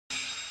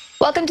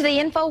Welcome to the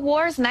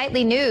INFOWARS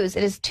Nightly News.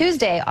 It is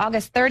Tuesday,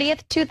 August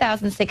 30th,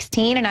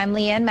 2016, and I'm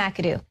Leanne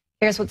McAdoo.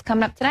 Here's what's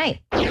coming up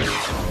tonight.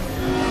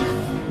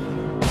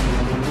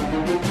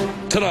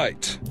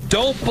 Tonight,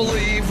 don't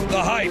believe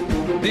the hype.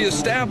 The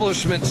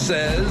establishment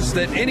says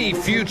that any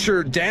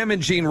future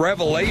damaging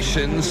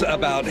revelations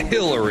about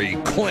Hillary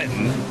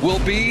Clinton will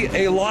be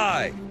a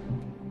lie,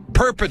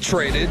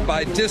 perpetrated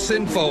by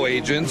disinfo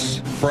agents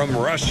from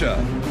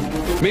Russia.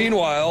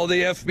 Meanwhile,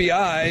 the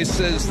FBI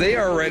says they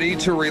are ready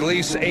to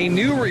release a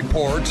new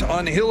report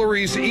on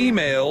Hillary's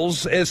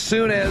emails as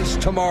soon as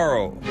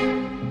tomorrow.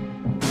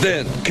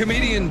 Then,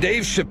 comedian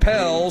Dave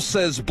Chappelle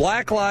says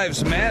Black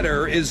Lives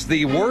Matter is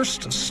the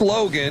worst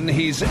slogan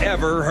he's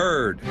ever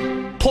heard.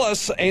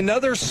 Plus,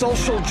 another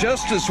social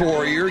justice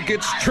warrior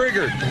gets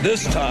triggered,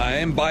 this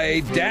time by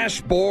a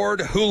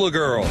dashboard hula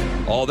girl.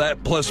 All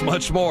that plus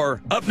much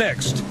more up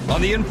next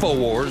on the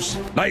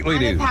INFOWARS Nightly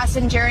News. I'm a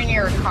passenger in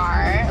your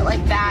car.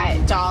 Like, that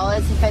doll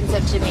is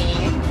offensive to me.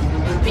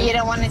 But you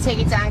don't want to take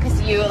it down because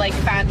you,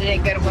 found it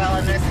at Goodwill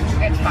and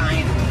it's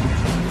fine.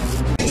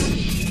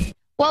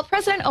 Well,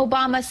 President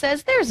Obama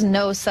says there's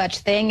no such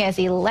thing as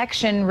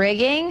election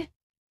rigging,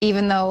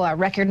 even though a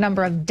record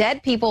number of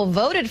dead people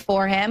voted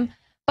for him.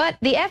 But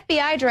the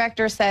FBI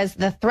director says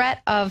the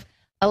threat of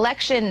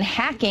election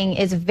hacking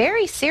is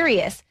very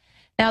serious.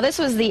 Now, this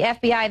was the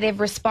FBI. They've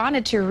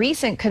responded to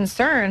recent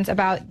concerns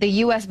about the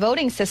U.S.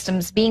 voting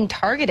systems being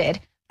targeted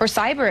for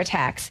cyber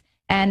attacks.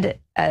 And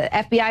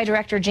FBI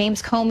Director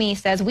James Comey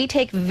says we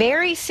take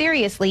very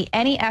seriously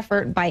any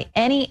effort by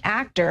any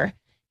actor,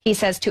 he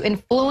says, to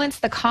influence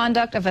the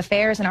conduct of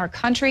affairs in our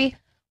country,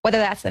 whether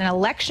that's an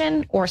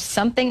election or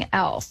something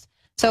else.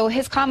 So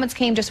his comments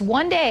came just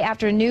one day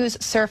after news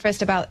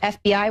surfaced about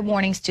FBI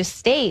warnings to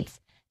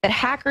states that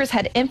hackers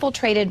had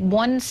infiltrated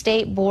one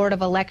state board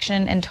of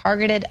election and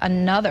targeted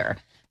another.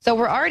 So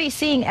we're already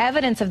seeing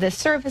evidence of this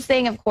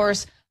surfacing. Of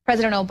course,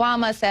 President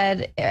Obama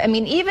said,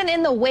 even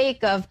in the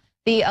wake of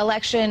the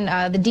election,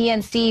 the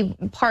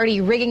DNC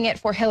party rigging it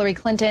for Hillary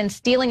Clinton,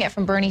 stealing it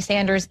from Bernie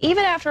Sanders,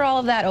 even after all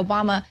of that,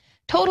 Obama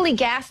totally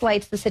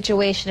gaslights the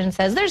situation and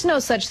says there's no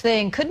such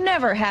thing, could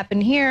never happen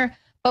here.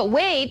 But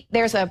wait,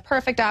 there's a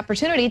perfect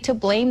opportunity to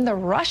blame the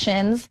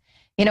Russians.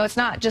 You know, it's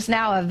not just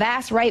now a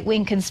vast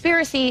right-wing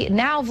conspiracy.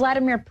 Now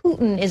Vladimir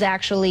Putin is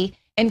actually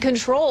in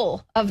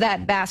control of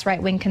that vast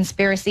right-wing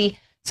conspiracy.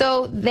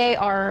 So they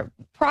are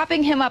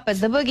propping him up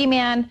as the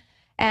boogeyman.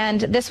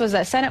 And this was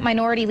a Senate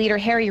Minority Leader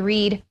Harry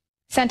Reid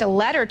sent a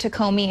letter to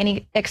Comey, and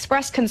he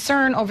expressed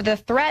concern over the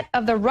threat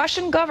of the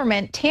Russian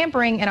government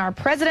tampering in our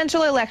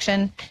presidential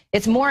election.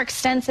 It's more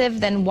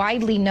extensive than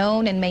widely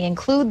known and may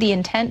include the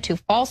intent to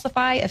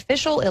falsify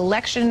official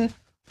election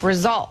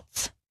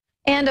results.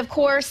 And of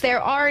course,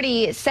 they're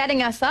already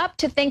setting us up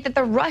to think that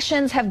the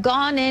Russians have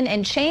gone in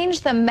and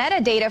changed the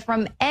metadata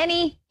from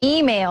any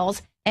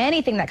emails,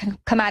 anything that can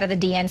come out of the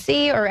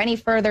DNC or any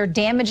further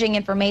damaging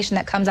information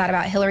that comes out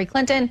about Hillary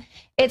Clinton.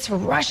 It's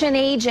Russian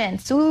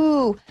agents.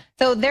 Ooh.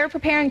 So they're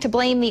preparing to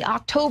blame the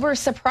October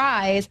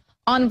surprise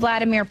on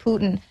Vladimir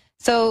Putin.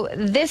 So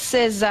this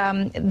is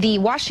the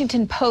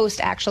Washington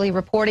Post actually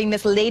reporting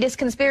this latest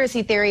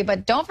conspiracy theory.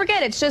 But don't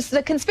forget, it's just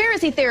the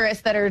conspiracy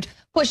theorists that are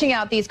pushing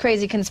out these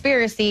crazy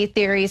conspiracy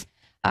theories.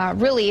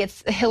 Really,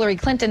 it's Hillary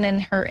Clinton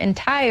and her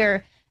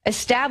entire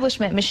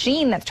establishment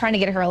machine that's trying to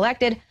get her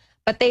elected.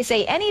 But they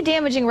say any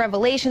damaging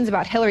revelations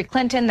about Hillary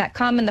Clinton that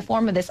come in the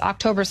form of this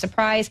October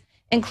surprise,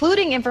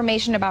 including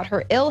information about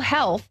her ill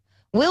health,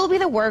 will be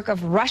the work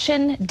of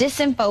Russian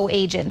disinfo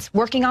agents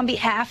working on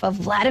behalf of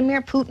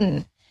Vladimir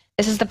Putin.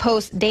 This is the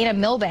Post Dana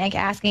Milbank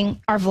asking,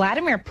 are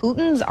Vladimir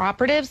Putin's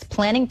operatives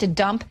planning to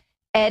dump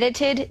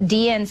edited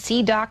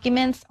DNC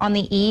documents on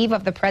the eve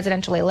of the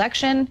presidential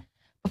election?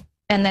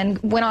 And then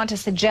went on to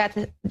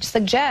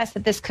suggest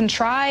that this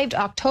contrived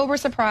October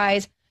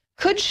surprise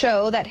could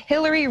show that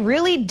Hillary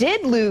really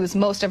did lose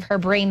most of her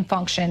brain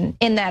function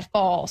in that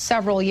fall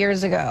several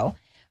years ago.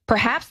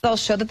 Perhaps they'll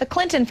show that the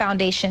Clinton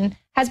Foundation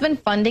has been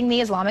funding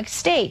the Islamic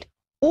State,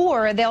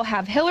 or they'll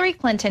have Hillary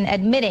Clinton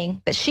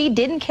admitting that she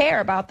didn't care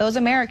about those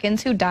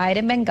Americans who died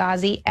in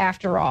Benghazi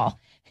after all.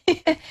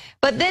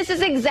 But this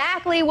is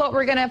exactly what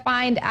we're going to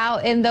find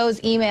out in those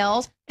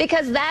emails,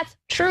 because that's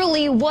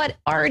truly what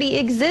already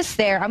exists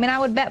there. I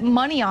would bet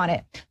money on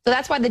it. So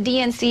that's why the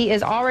DNC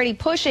is already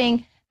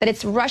pushing that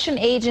it's Russian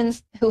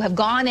agents who have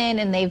gone in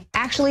and they've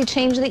actually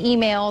changed the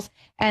emails,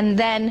 and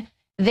then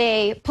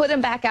they put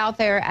them back out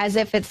there as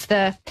if it's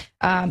the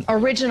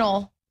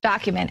original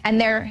document.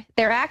 And they're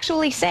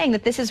actually saying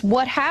that this is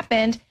what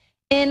happened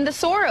in the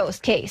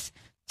Soros case.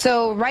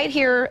 So right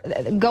here,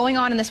 going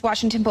on in this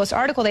Washington Post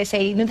article, they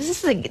say,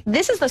 this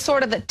is the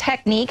sort of the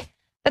technique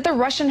that the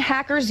Russian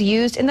hackers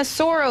used in the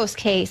Soros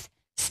case,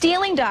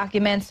 stealing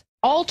documents,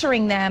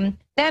 altering them,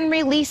 then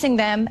releasing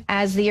them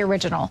as the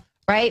original,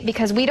 right?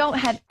 Because we don't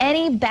have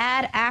any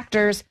bad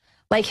actors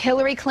like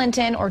Hillary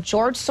Clinton or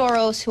George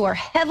Soros who are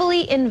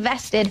heavily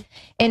invested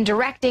in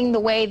directing the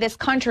way this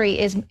country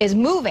is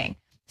moving.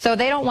 So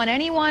they don't want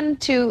anyone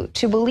to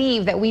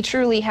believe that we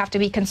truly have to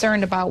be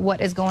concerned about what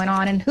is going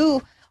on and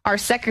who our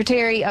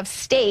Secretary of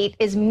State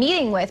is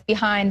meeting with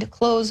behind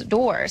closed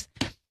doors.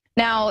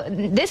 Now,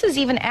 this is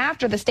even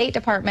after the State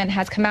Department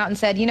has come out and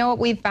said, you know what,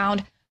 we've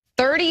found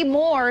 30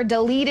 more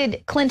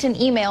deleted Clinton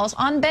emails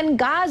on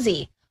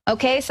Benghazi.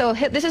 Okay, so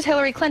this is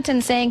Hillary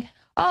Clinton saying,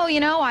 oh, you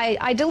know,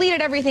 I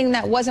deleted everything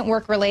that wasn't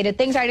work-related,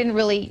 things I didn't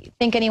really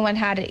think anyone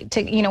had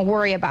to, you know,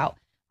 worry about.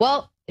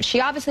 Well,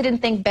 she obviously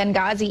didn't think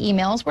Benghazi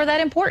emails were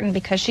that important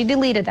because she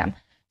deleted them.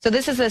 So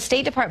this is a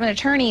State Department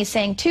attorney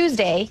saying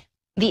Tuesday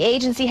the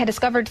agency had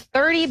discovered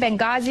 30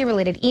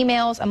 Benghazi-related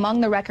emails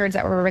among the records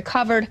that were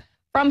recovered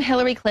from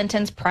Hillary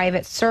Clinton's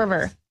private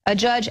server. A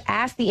judge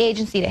asked the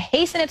agency to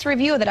hasten its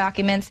review of the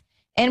documents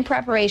in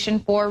preparation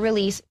for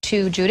release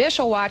to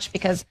Judicial Watch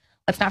because,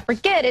 let's not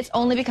forget, it's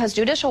only because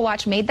Judicial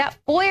Watch made that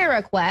FOIA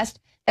request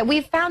that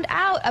we found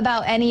out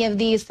about any of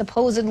these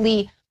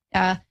supposedly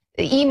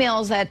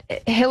emails that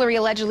Hillary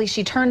allegedly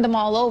she turned them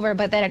all over,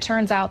 but then it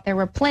turns out there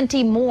were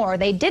plenty more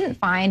they didn't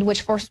find,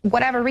 which for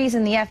whatever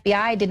reason the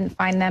FBI didn't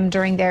find them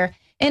during their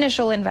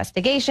initial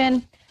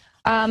investigation.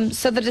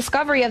 So the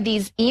discovery of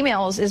these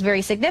emails is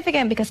very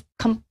significant because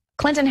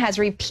Clinton has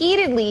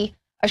repeatedly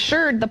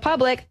assured the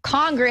public,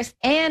 Congress,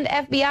 and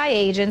FBI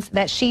agents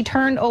that she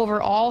turned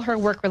over all her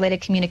work-related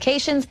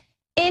communications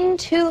in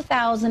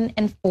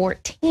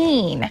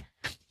 2014.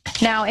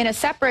 Now, in a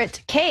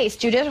separate case,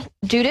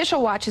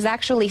 Judicial Watch has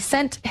actually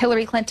sent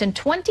Hillary Clinton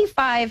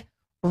 25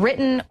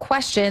 written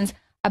questions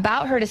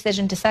about her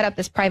decision to set up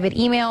this private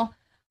email.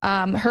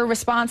 Her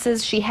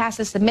responses, she has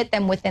to submit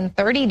them within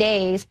 30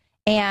 days,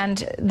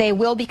 and they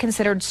will be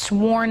considered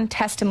sworn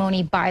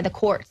testimony by the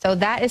court. So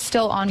that is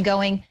still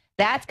ongoing.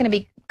 That's going to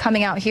be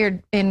coming out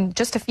here in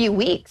just a few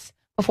weeks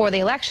before the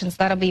election, so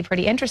that'll be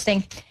pretty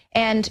interesting.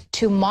 And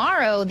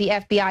tomorrow, the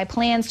FBI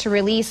plans to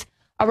release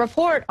a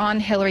report on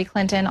Hillary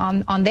Clinton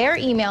on their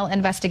email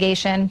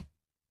investigation.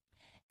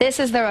 This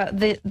is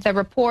the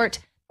report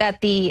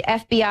that the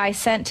FBI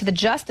sent to the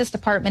Justice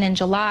Department in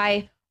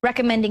July,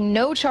 recommending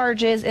no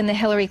charges in the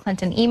Hillary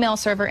Clinton email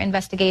server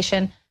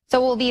investigation.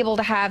 So we'll be able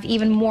to have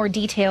even more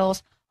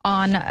details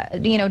on,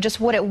 just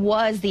what it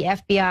was the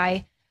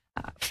FBI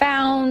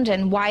found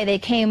and why they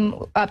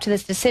came up to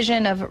this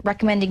decision of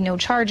recommending no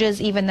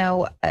charges, even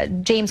though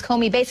James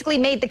Comey basically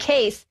made the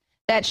case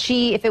that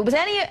if it was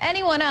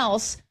anyone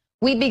else,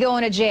 we'd be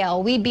going to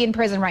jail. We'd be in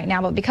prison right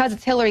now. But because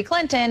it's Hillary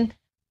Clinton,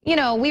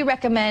 we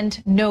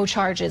recommend no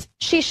charges.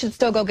 She should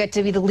still go get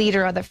to be the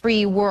leader of the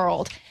free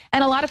world.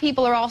 And a lot of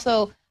people are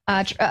also,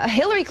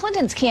 Hillary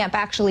Clinton's camp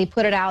actually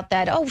put it out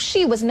that, oh,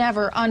 she was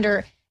never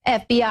under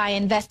FBI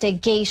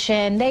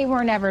investigation. They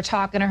were never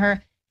talking to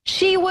her.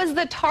 She was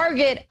the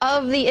target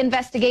of the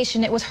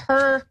investigation. It was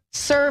her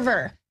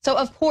server. So,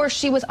 of course,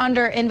 she was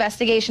under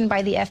investigation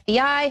by the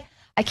FBI.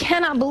 I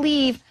cannot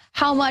believe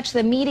how much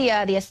the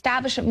media, the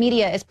establishment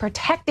media, is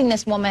protecting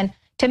this woman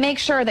to make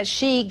sure that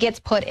she gets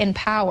put in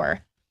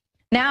power.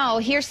 Now,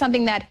 here's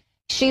something that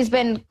she's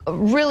been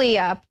really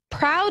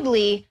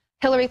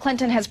Hillary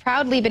Clinton has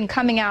proudly been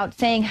coming out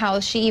saying how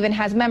she even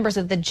has members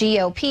of the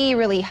GOP,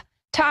 really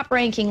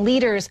top-ranking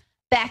leaders,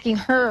 backing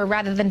her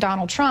rather than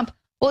Donald Trump.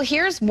 Well,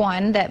 here's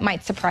one that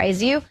might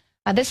surprise you.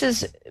 This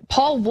is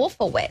Paul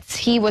Wolfowitz.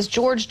 He was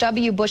George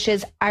W.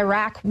 Bush's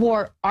Iraq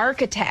war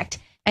architect.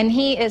 And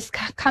he is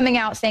coming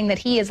out saying that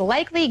he is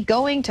likely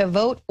going to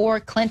vote for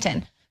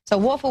Clinton. So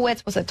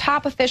Wolfowitz was a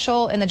top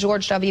official in the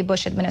George W.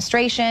 Bush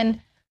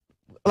administration,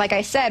 like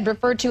I said,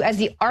 referred to as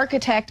the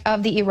architect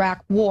of the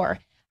Iraq war.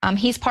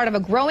 He's part of a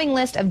growing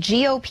list of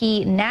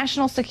GOP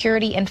national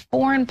security and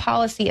foreign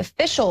policy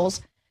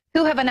officials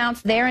who have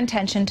announced their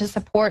intention to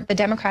support the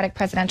Democratic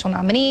presidential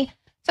nominee.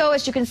 So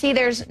as you can see,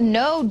 there's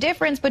no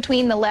difference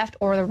between the left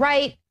or the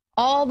right.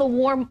 All the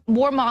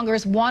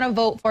warmongers want to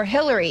vote for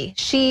Hillary.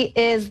 She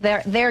is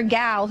their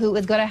gal who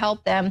is going to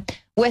help them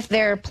with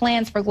their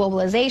plans for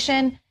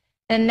globalization.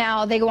 And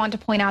now they go on to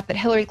point out that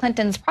Hillary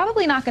Clinton's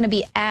probably not going to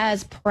be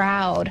as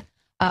proud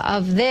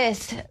of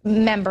this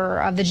member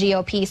of the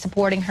GOP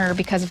supporting her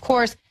because, of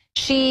course,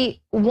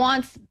 she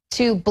wants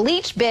to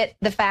bleach-bit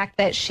the fact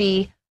that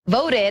she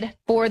voted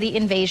for the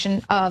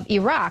invasion of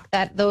Iraq.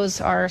 That's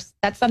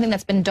something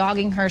that's been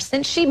dogging her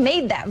since she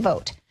made that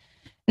vote.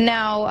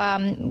 Now,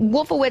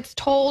 Wolfowitz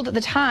told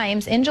The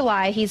Times in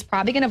July he's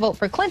probably going to vote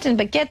for Clinton,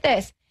 but get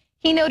this.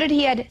 He noted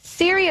he had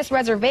serious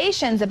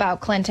reservations about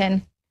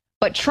Clinton,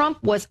 but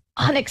Trump was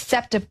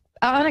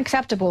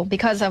unacceptable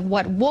because of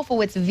what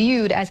Wolfowitz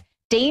viewed as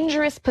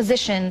dangerous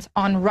positions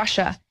on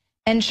Russia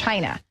and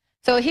China.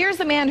 So here's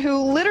the man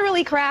who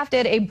literally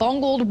crafted a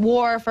bungled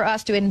war for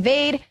us to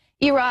invade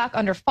Iraq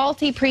under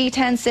faulty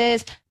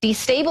pretenses,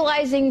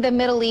 destabilizing the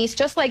Middle East,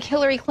 just like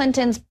Hillary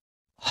Clinton's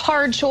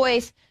hard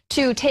choice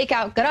to take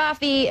out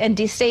Gaddafi and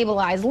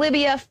destabilize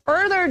Libya,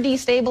 further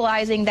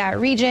destabilizing that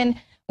region.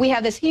 We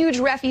have this huge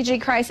refugee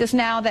crisis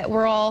now that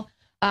we're all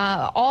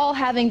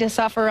having to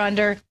suffer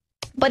under.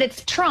 But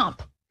it's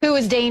Trump who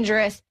is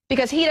dangerous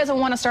because he doesn't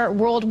want to start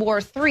World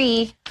War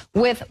III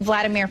with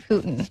Vladimir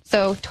Putin.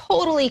 So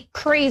totally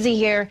crazy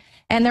here.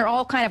 And they're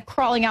all kind of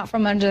crawling out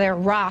from under their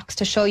rocks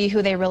to show you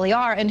who they really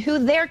are and who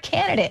their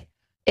candidate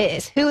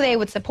is, who they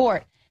would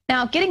support.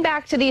 Now, getting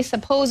back to these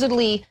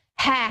supposedly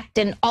hacked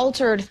and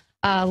altered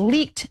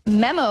leaked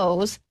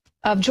memos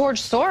of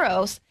George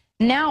Soros,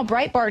 now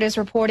Breitbart is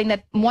reporting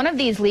that one of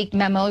these leaked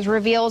memos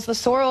reveals the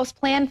Soros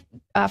plan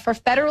for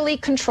federally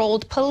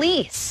controlled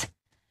police.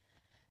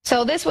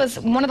 So this was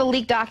one of the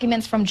leaked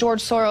documents from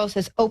George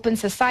Soros' Open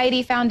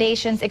Society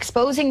Foundations,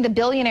 exposing the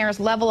billionaire's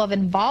level of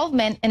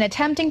involvement in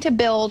attempting to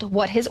build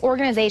what his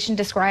organization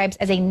describes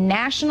as a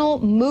national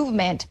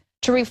movement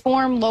to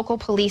reform local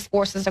police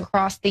forces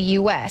across the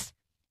U.S.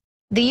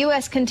 The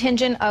U.S.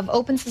 contingent of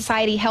Open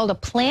Society held a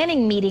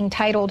planning meeting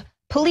titled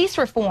Police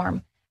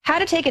Reform: How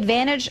to Take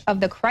Advantage of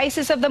the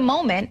Crisis of the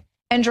Moment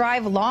and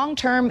Drive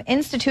Long-Term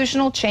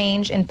Institutional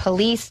Change in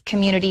Police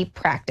Community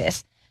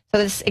Practice. So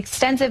this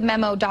extensive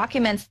memo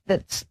documents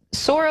that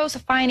Soros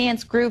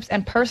finance groups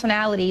and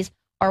personalities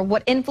are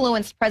what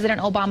influenced President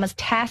Obama's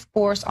task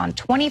force on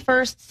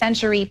 21st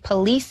century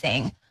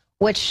policing,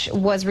 which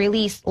was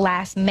released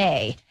last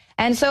May.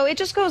 And so it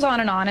just goes on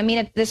and on. I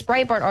mean, this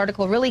Breitbart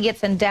article really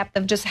gets in depth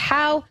of just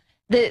how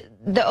the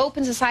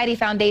Open Society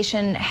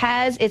Foundation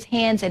has its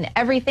hands in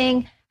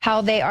everything,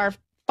 how they are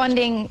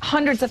funding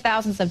hundreds of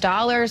thousands of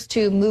dollars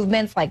to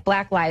movements like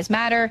Black Lives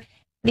Matter.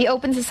 The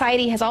Open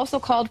Society has also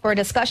called for a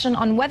discussion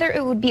on whether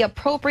it would be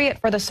appropriate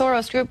for the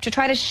Soros Group to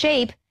try to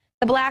shape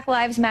the Black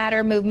Lives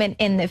Matter movement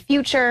in the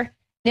future.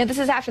 You know, this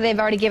is after they've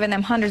already given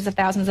them hundreds of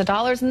thousands of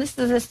dollars, and this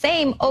is the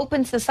same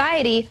Open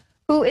Society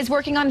who is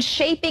working on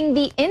shaping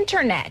the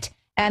internet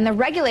and the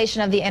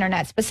regulation of the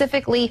internet,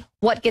 specifically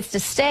what gets to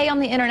stay on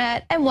the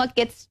internet and what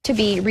gets to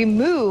be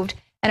removed.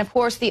 And of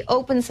course, the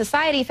Open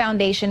Society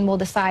Foundation will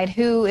decide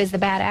who is the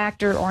bad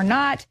actor or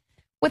not,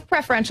 with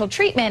preferential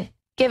treatment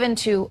given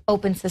to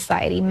Open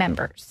Society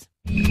members.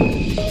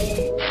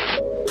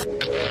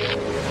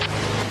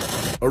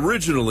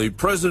 Originally,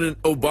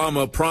 President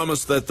Obama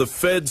promised that the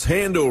Fed's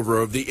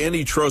handover of the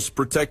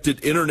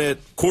antitrust-protected Internet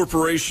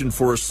Corporation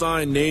for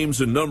Assigned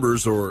Names and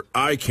Numbers, or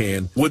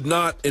ICANN, would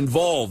not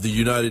involve the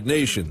United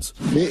Nations.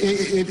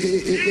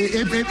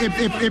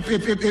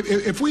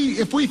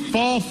 If we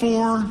fall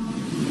for,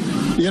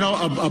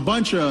 a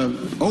bunch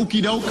of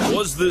okey doke.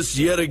 Was this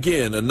yet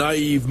again a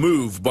naive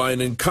move by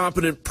an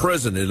incompetent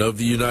president of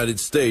the United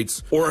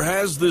States, or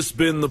has this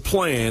been the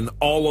plan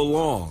all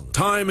along?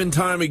 Time and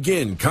time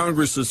again,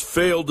 Congress has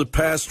failed to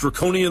pass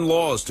draconian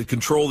laws to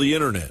control the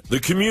internet. The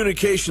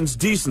Communications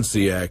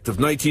Decency Act of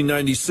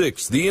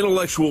 1996, the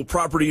Intellectual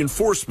Property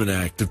Enforcement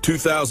Act of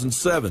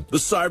 2007, the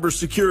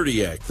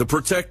Cybersecurity Act, the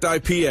Protect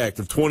IP Act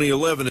of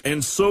 2011,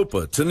 and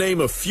SOPA, to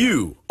name a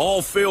few,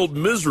 all failed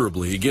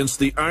miserably against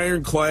the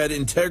ironclad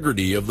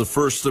integrity of the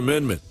First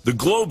Amendment. The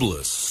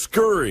globalists,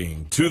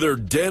 scurrying to their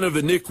den of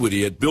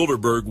iniquity at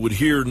Bilderberg, would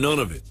hear none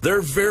of it.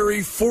 Their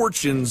very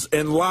fortunes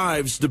and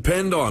lives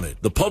depend on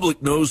it. The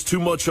public knows too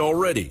much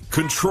already.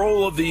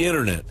 Control of the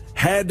internet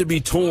had to be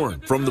torn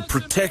from the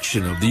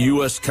protection of the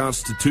U.S.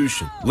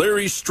 Constitution.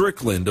 Larry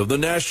Strickland of the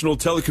National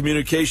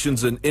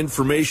Telecommunications and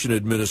Information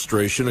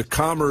Administration, a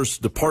Commerce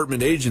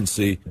Department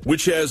agency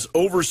which has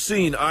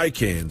overseen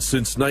ICANN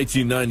since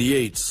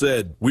 1998,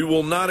 said, "We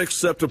will not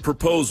accept a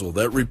proposal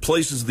that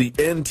replaces the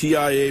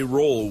NTIA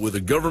role with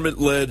a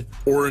government-led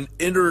or an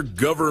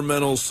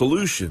intergovernmental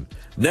solution.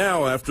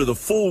 Now, after the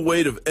full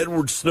weight of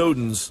Edward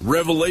Snowden's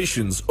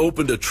revelations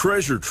opened a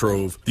treasure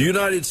trove, the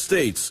United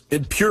States,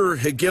 in pure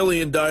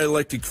Hegelian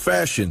dialectic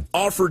fashion,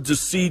 offered to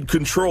cede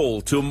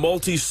control to a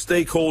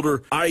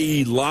multi-stakeholder,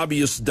 i.e.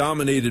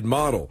 lobbyist-dominated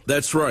model.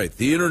 That's right,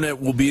 the internet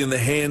will be in the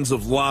hands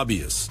of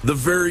lobbyists, the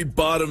very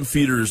bottom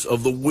feeders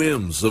of the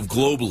whims of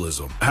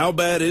globalism. How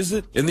bad is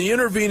it? In the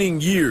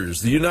intervening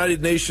years, the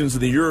United Nations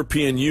and the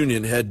European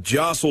Union had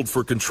jostled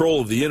for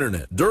control of the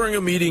internet. During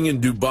a meeting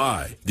in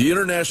Dubai, the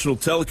International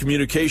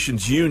Telecommunications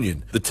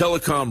Union, the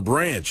telecom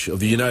branch of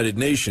the United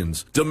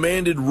Nations,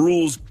 demanded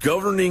rules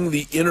governing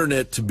the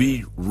internet to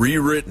be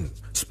rewritten.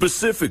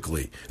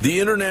 Specifically, the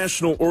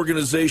international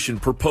organization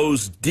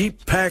proposed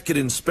deep packet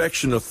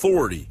inspection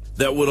authority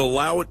that would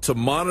allow it to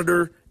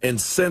monitor and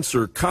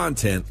censor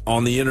content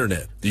on the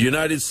internet. The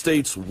United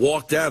States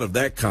walked out of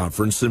that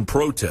conference in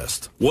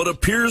protest. What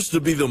appears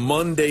to be the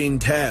mundane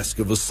task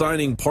of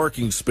assigning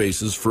parking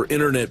spaces for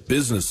internet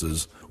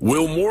businesses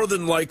will more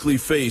than likely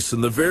face in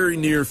the very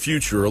near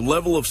future a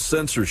level of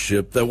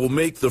censorship that will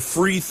make the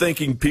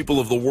free-thinking people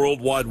of the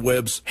World Wide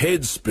Web's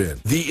heads spin.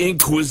 The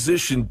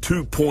Inquisition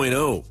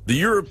 2.0. The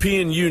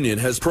European Union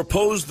has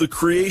proposed the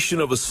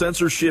creation of a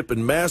censorship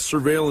and mass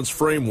surveillance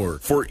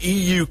framework for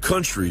EU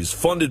countries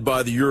funded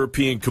by the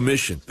European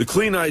Commission. The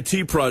Clean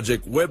IT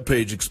Project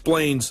webpage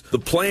explains the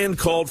plan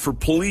called for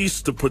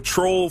police to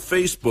patrol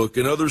Facebook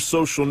and other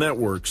social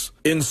networks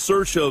in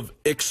search of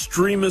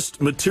extremist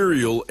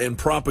material and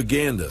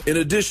propaganda, in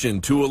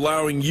addition to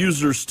allowing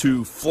users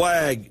to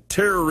flag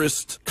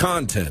terrorist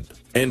content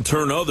and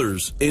turn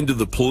others into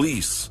the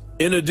police.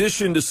 In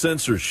addition to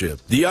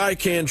censorship, the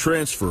ICANN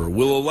transfer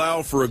will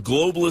allow for a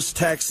globalist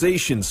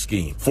taxation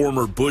scheme.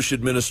 Former Bush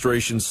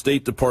administration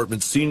State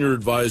Department senior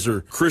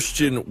advisor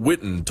Christian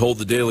Witten told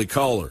the Daily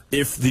Caller,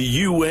 if the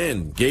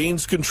UN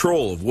gains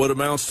control of what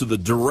amounts to the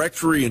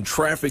directory and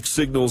traffic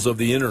signals of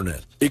the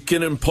internet, it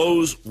can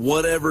impose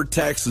whatever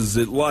taxes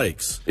it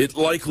likes. It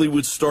likely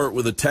would start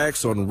with a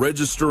tax on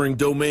registering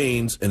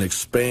domains and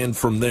expand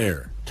from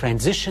there.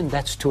 Transition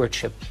that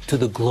stewardship to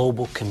the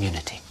global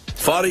community.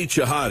 Fadi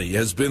Chahadi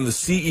has been the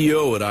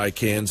CEO at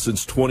ICANN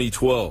since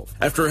 2012.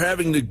 After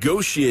having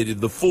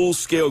negotiated the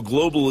full-scale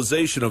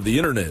globalization of the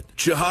internet,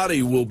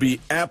 Chahadi will be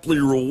aptly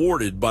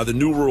rewarded by the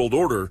New World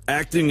Order,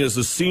 acting as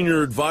a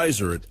senior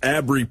advisor at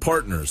Abry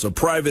Partners, a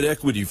private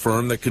equity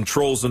firm that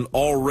controls an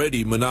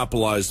already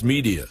monopolized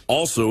media.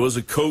 Also as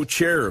a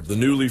co-chair of the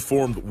newly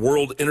formed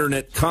World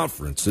Internet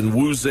Conference in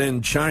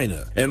Wuzhen,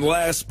 China. And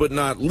last but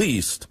not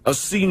least, a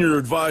senior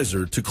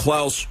advisor to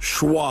Klaus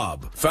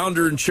Schwab,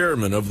 founder and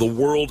chairman of the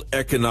World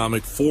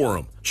Economic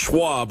Forum.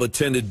 Schwab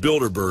attended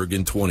Bilderberg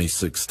in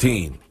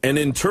 2016. An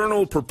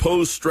internal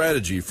proposed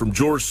strategy from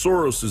George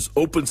Soros's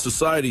Open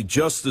Society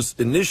Justice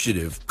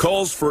Initiative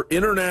calls for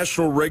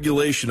international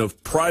regulation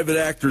of private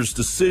actors'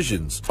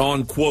 decisions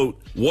on, quote,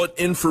 what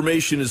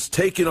information is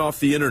taken off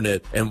the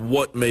internet and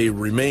what may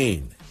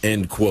remain.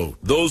 End quote.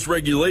 Those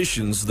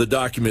regulations, the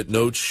document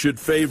notes, should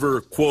favor,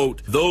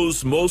 quote,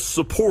 those most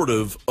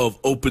supportive of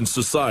open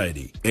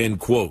society, end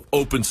quote.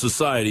 Open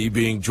Society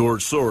being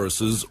George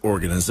Soros's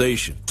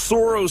organization.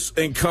 Soros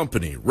and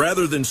company,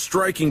 rather than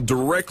striking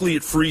directly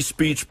at free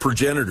speech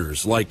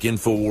progenitors like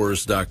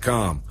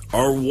INFOWARS.com,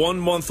 are 1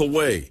 month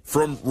away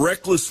from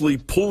recklessly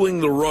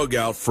pulling the rug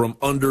out from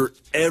under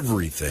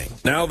everything.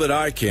 Now that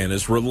ICANN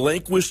has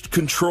relinquished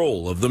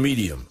control of the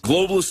medium,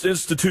 globalist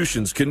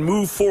institutions can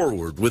move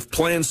forward with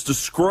plans to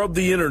scrub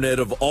the internet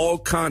of all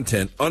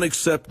content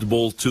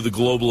unacceptable to the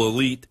global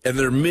elite and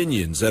their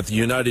minions at the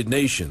United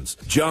Nations.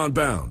 John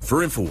Bound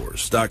for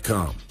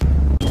INFOWARS.com.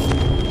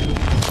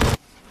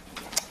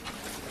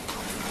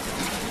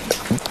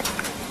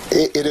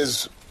 It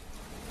is...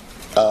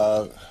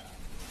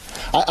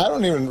 I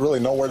don't even really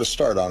know where to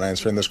start on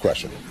answering this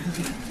question.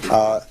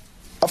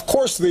 Of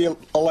course the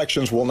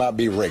elections will not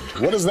be rigged.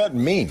 What does that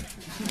mean?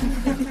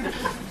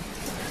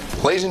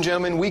 Ladies and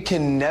gentlemen, we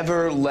can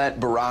never let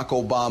Barack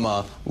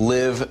Obama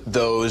live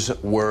those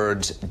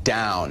words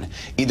down.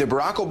 Either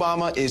Barack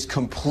Obama is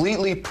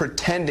completely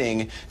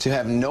pretending to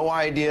have no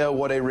idea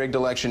what a rigged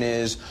election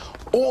is,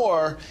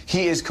 or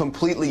he is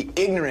completely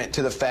ignorant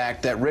to the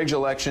fact that rigged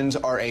elections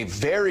are a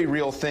very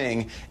real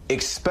thing,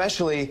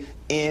 especially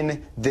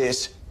in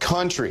this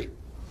country.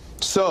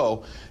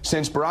 So,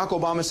 since Barack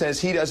Obama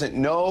says he doesn't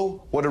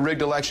know what a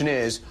rigged election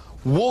is,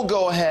 we'll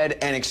go ahead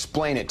and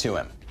explain it to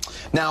him.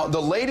 Now,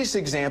 the latest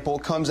example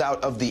comes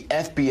out of the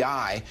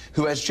FBI,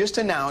 who has just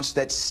announced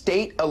that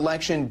state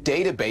election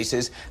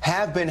databases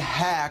have been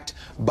hacked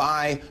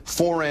by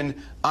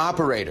foreign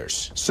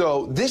operators.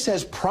 So this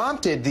has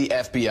prompted the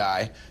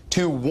FBI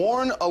to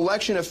warn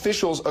election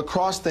officials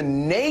across the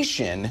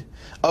nation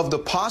of the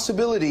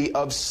possibility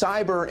of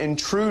cyber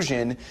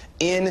intrusion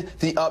in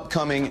the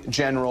upcoming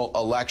general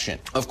election.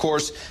 Of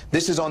course,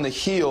 this is on the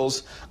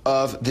heels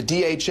of the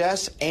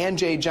DHS and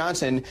Jay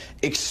Johnson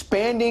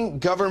expanding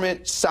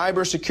government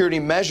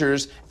cybersecurity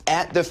measures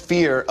at the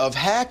fear of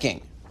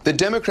hacking. The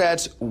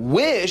Democrats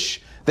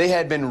wish they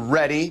had been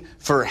ready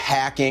for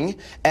hacking,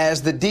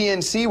 as the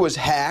DNC was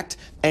hacked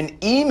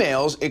and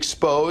emails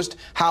exposed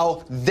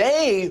how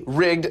they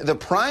rigged the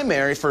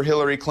primary for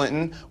Hillary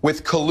Clinton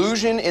with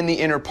collusion in the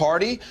inner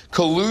party,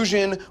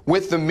 collusion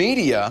with the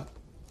media,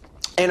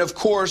 and of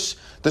course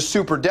the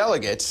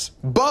superdelegates.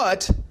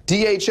 But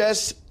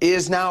DHS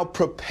is now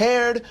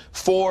prepared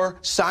for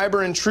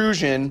cyber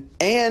intrusion,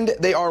 and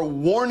they are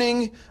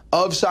warning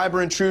of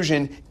cyber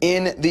intrusion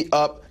in the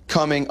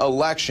upcoming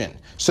election.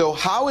 So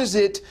how is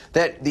it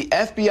that the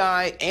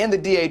FBI and the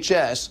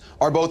DHS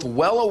are both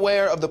well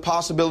aware of the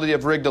possibility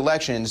of rigged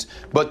elections,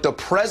 but the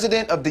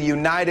President of the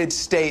United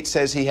States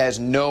says he has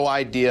no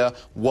idea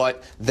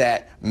what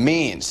that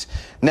means?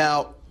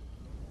 Now,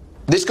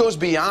 this goes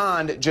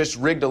beyond just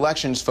rigged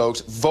elections,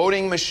 folks.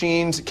 Voting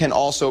machines can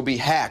also be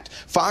hacked.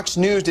 Fox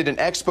News did an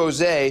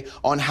expose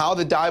on how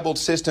the Diebold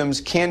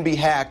systems can be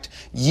hacked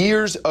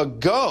years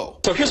ago.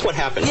 So here's what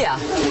happened. Yeah.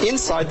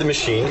 Inside the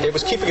machine, it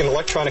was keeping an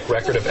electronic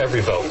record of every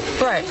vote.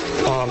 Right.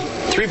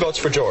 3 votes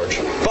for George.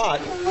 But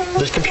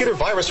the computer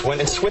virus went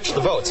and switched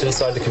the votes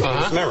inside the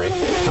computer's memory.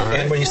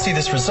 And when you see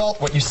this result,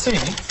 what you see,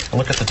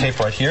 look at the tape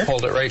right here.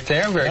 Hold it right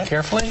there very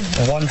carefully.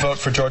 1 vote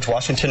for George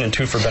Washington and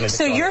 2 for Benedict.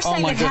 So you're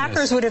saying that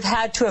hackers would have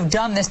had to have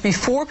done this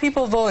before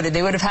people voted.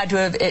 They would have had to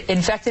have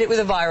infected it with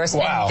a virus,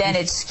 and then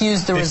it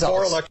skews the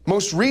results.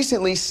 Most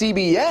recently,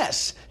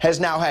 CBS has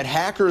now had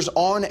hackers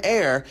on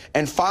air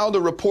and filed a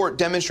report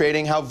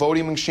demonstrating how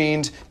voting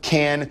machines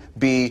can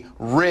be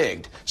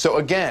rigged. So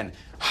again,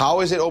 how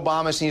is it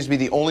Obama seems to be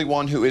the only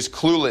one who is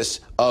clueless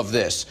of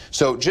this?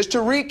 So just to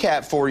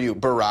recap for you,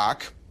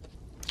 Barack,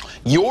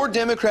 your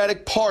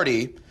Democratic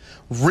Party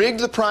rigged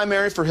the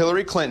primary for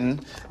Hillary Clinton.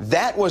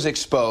 That was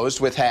exposed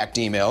with hacked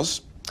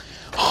emails.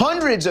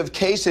 Hundreds of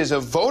cases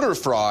of voter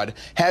fraud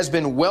has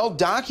been well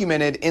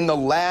documented in the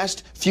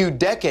last few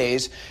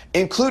decades,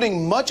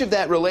 including much of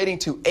that relating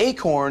to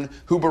Acorn,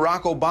 who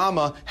Barack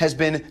Obama has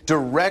been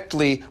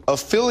directly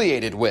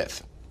affiliated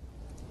with.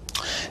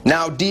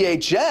 Now,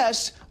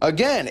 DHS,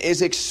 again,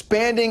 is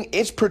expanding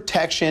its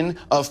protection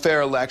of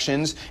fair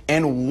elections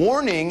and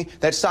warning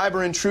that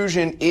cyber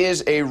intrusion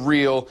is a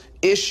real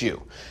issue.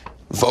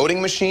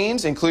 Voting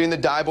machines, including the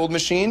Diebold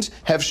machines,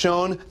 have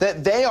shown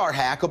that they are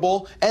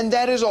hackable, and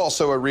that is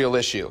also a real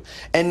issue.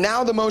 And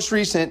now the most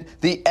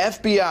recent, the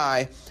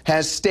FBI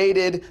has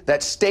stated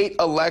that state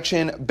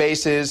election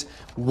bases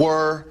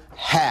were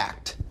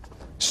hacked.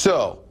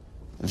 So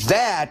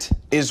that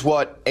is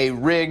what a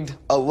rigged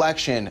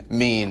election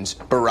means,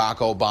 Barack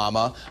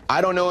Obama. I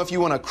don't know if you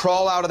want to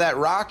crawl out of that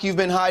rock you've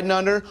been hiding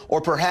under,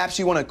 or perhaps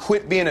you want to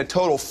quit being a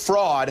total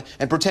fraud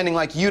and pretending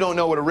like you don't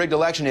know what a rigged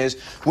election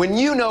is, when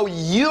you know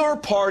your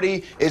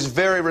party is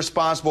very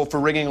responsible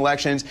for rigging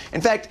elections. In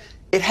fact,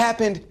 it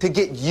happened to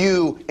get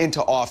you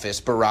into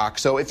office, Barack.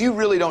 So if you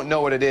really don't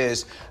know what it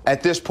is,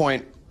 at this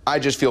point, I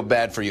just feel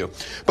bad for you.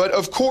 But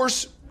of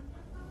course,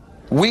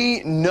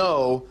 we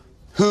know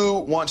who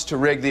wants to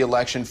rig the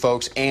election,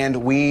 folks, and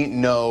we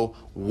know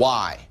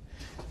why.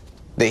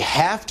 They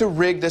have to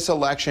rig this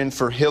election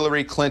for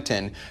Hillary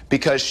Clinton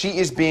because she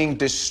is being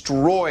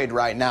destroyed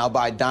right now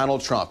by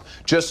Donald Trump.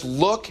 Just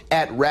look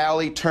at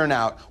rally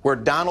turnout, where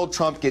Donald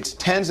Trump gets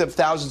tens of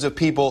thousands of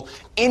people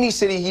any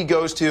city he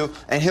goes to,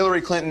 and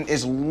Hillary Clinton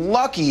is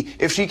lucky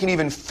if she can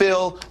even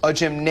fill a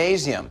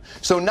gymnasium.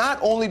 So not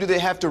only do they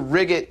have to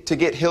rig it to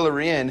get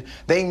Hillary in,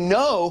 they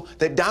know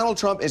that Donald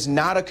Trump is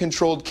not a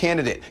controlled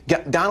candidate.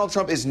 Donald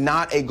Trump is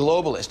not a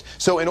globalist.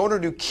 So in order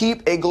to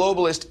keep a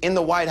globalist in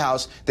the White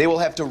House, they will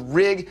have to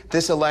rig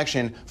this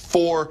election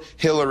for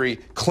Hillary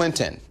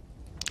Clinton.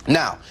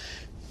 Now,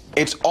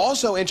 it's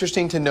also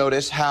interesting to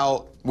notice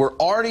how we're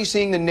already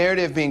seeing the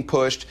narrative being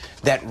pushed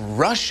that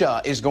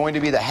Russia is going to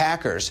be the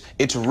hackers.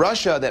 It's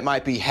Russia that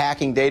might be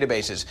hacking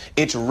databases.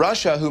 It's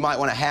Russia who might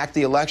want to hack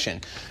the election.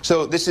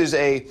 So this is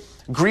a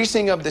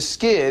greasing of the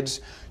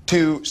skids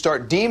to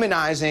start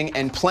demonizing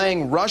and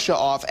playing Russia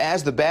off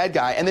as the bad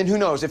guy. And then who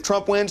knows, if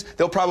Trump wins,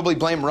 they'll probably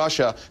blame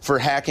Russia for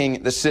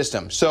hacking the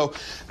system. So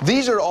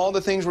these are all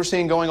the things we're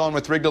seeing going on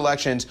with rigged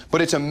elections.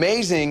 But it's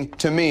amazing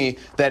to me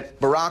that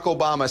Barack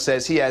Obama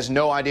says he has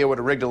no idea what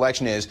a rigged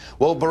election is.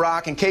 Well,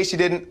 Barack, in case you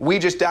didn't, we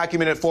just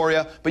documented it for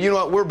you. But you know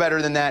what? We're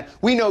better than that.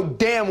 We know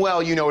damn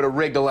well you know what a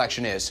rigged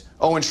election is.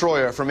 Owen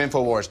Schroyer from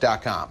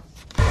INFOWARS.com.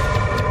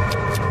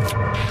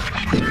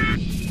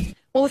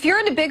 Well, if you're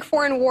into big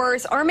foreign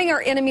wars, arming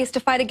our enemies to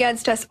fight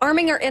against us,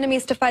 arming our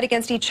enemies to fight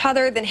against each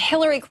other, then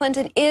Hillary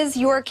Clinton is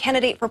your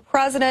candidate for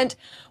president.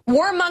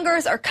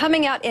 Warmongers are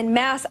coming out en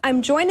masse.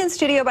 I'm joined in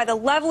studio by the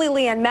lovely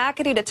Leanne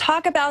McAdoo to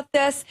talk about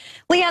this.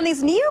 Leanne,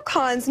 these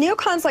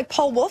neocons like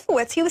Paul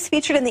Wolfowitz, he was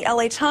featured in the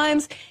LA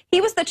Times. He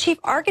was the chief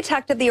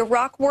architect of the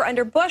Iraq War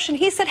under Bush, and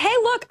he said, hey,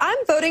 look, I'm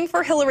voting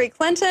for Hillary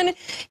Clinton.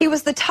 He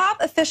was the top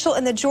official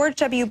in the George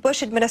W.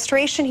 Bush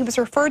administration. He was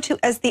referred to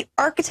as the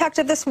architect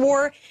of this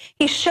war.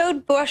 He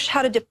showed Bush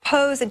how to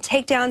depose and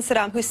take down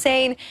Saddam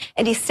Hussein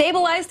and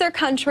destabilize their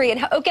country.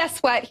 And oh, guess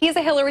what? He's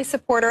a Hillary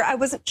supporter. I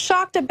was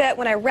shocked a bit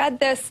when I read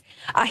this.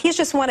 He's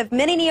just one of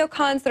many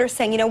neocons that are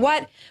saying, you know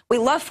what? We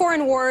love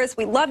foreign wars.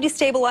 We love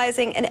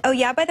destabilizing. And oh,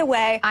 yeah, by the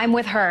way, I'm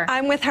with her.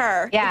 I'm with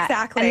her. Yeah,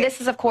 exactly. And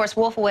this is, of course,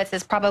 Wolfowitz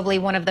is probably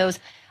one of those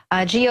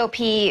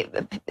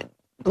GOP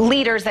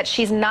leaders that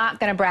she's not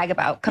going to brag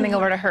about coming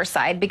over to her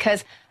side,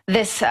 because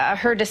this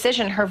her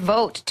decision, her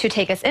vote to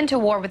take us into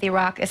war with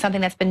Iraq is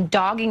something that's been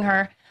dogging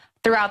her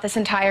throughout this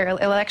entire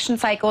election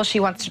cycle. She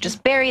wants to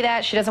just bury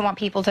that. She doesn't want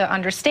people to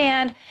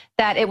understand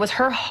that it was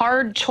her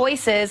hard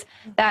choices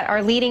that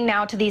are leading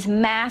now to these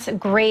mass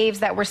graves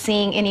that we're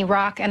seeing in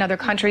Iraq and other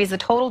countries, the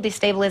total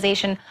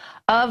destabilization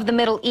of the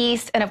Middle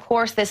East, and of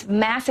course this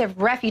massive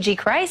refugee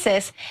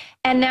crisis.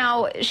 And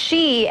now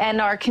she and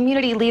our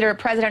community leader,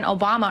 President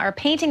Obama, are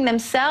painting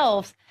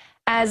themselves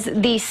as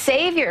the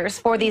saviors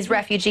for these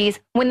refugees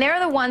when they're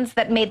the ones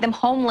that made them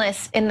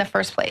homeless in the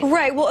first place.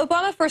 Right. Well,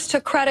 Obama first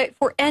took credit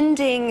for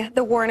ending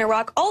the war in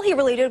Iraq. All he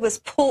really did was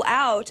pull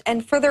out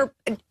and further,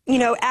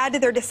 add to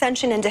their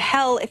dissension into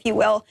hell, if you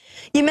will.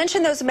 You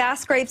mentioned those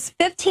mass graves,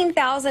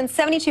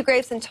 15,072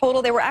 graves in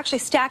total. They were actually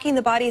stacking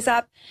the bodies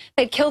up.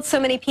 They'd killed so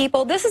many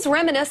people. This is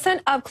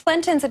reminiscent of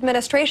Clinton's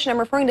administration. I'm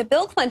referring to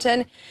Bill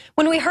Clinton.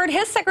 When we heard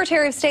his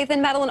Secretary of State,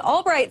 then Madeleine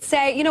Albright,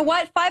 say, you know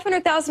what,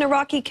 500,000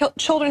 Iraqi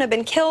children have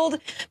been killed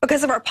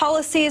because of our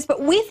policies,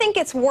 but we think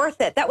it's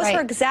worth it. That was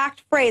her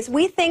exact phrase.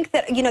 We think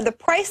that, the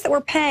price that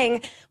we're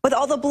paying with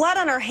all the blood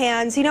on our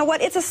hands, you know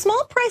what, it's a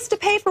small price to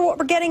pay for what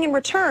we're getting in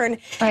return.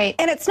 Right.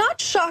 And it's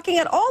not shocking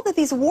at all that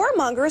these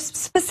warmongers,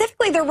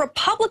 specifically the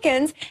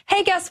Republicans,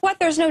 hey, guess what,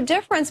 there's no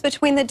difference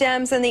between the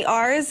Dems and the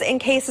Rs in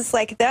cases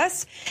like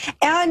this.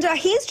 And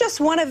he's just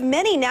one of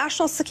many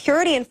national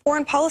security and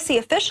foreign policy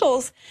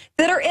officials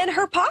that are in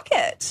her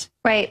pocket.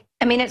 Right.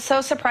 I mean, it's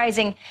so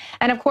surprising.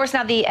 And of course,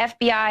 now the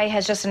FBI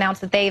has just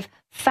announced that they've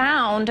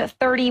found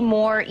 30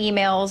 more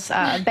emails,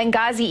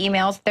 Benghazi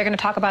emails. They're going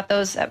to talk about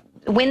those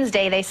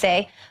Wednesday, they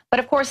say. But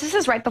of course, this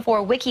is right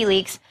before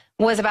WikiLeaks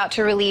was about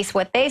to release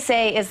what they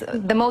say is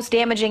the most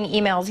damaging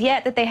emails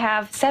yet, that they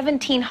have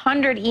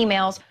 1,700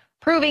 emails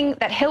proving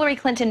that Hillary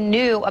Clinton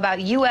knew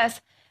about U.S.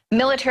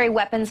 military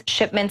weapons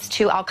shipments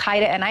to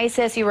al-Qaeda and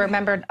ISIS. You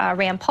remember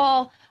Rand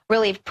Paul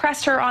really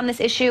pressed her on this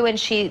issue, and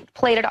she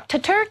played it up to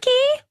Turkey.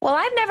 Well,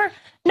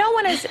 no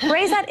one has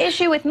raised that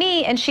issue with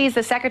me, and she's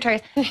the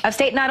Secretary of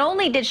State. Not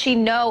only did she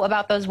know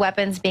about those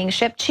weapons being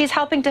shipped, she's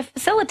helping to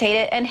facilitate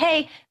it. And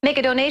hey, make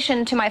a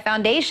donation to my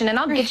foundation, and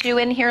I'll get you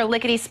in here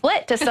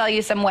lickety-split to sell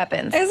you some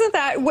weapons.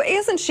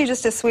 Isn't she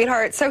just a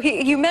sweetheart? So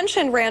you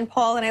mentioned Rand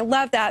Paul, and I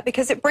love that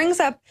because it brings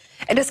up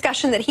a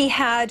discussion that he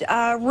had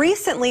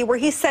recently where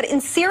he said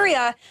in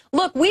Syria,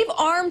 look, we've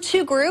armed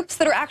two groups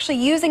that are actually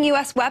using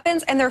U.S.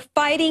 weapons, and they're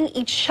fighting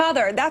each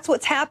other. That's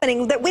what's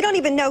happening, that we don't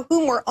even know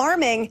whom we're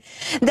arming,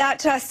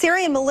 that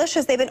Syrian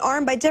militias, they've been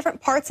armed by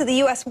different parts of the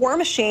U.S. war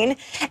machine,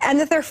 and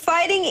that they're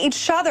fighting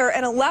each other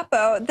in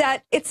Aleppo,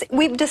 that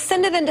we've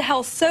descended into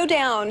hell so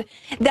down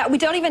that we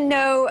don't even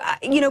know,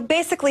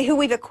 basically who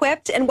we've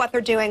equipped and what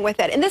they're doing with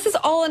it. And this is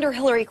all under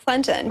Hillary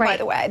Clinton, by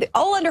the way,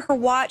 all under her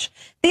watch.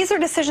 These are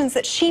decisions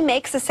that she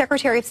makes as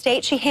Secretary of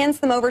State. She hands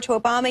them over to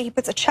Obama. He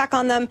puts a check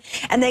on them,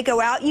 and they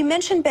go out. You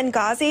mentioned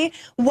Benghazi.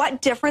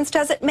 What difference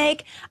does it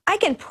make? I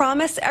can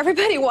promise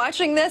everybody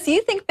watching this,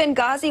 you think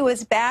Benghazi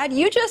was bad,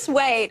 you just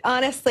wait,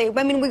 honestly.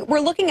 I mean, we're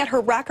looking at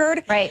her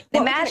record. Right.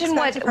 Imagine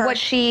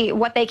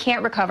what they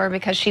can't recover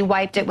because she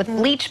wiped it with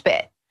bleach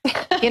bit.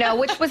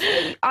 Which was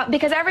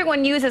because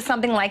everyone uses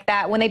something like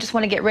that when they just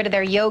want to get rid of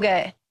their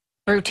yoga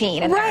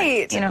routine.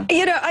 Right.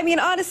 I mean,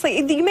 honestly,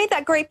 you made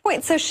that great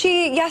point. So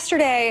she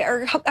yesterday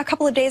or a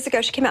couple of days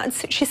ago, she came out and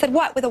she said,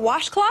 what, with a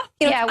washcloth?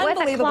 Yeah, with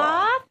a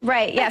cloth.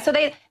 Right. Yeah. So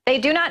they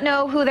do not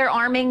know who they're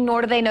arming,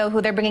 nor do they know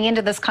who they're bringing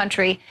into this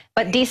country.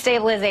 But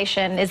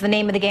destabilization is the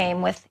name of the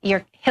game with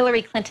your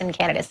Hillary Clinton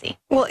candidacy.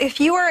 Well, if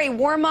you are a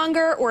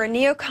warmonger or a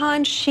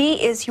neocon,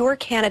 she is your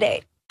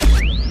candidate.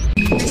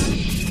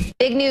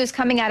 Big news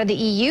coming out of the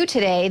EU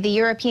today. The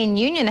European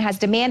Union has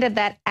demanded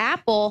that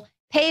Apple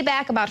pay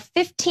back about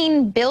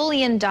 $15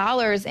 billion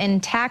in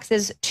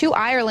taxes to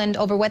Ireland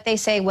over what they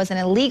say was an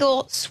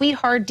illegal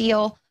sweetheart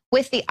deal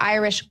with the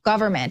Irish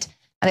government.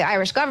 Now, the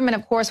Irish government,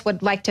 of course,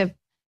 would like to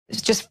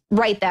just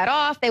write that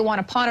off. They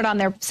want to pawn it on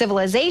their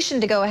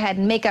civilization to go ahead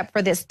and make up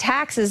for this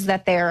taxes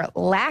that they're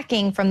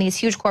lacking from these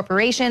huge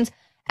corporations.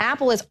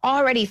 Apple is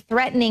already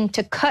threatening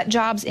to cut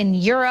jobs in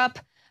Europe.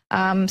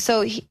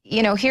 So,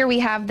 here we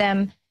have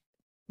them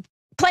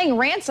playing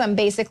ransom,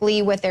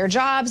 basically, with their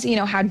jobs.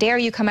 How dare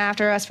you come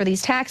after us for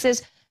these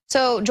taxes?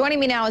 So joining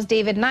me now is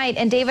David Knight.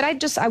 And David,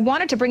 I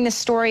wanted to bring this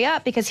story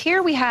up because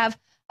here we have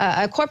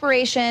a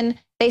corporation.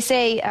 They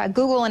say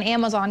Google and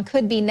Amazon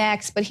could be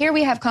next. But here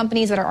we have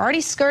companies that are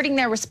already skirting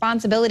their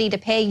responsibility to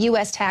pay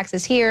U.S.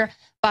 taxes here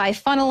by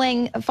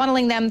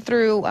funneling them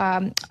through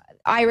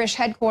Irish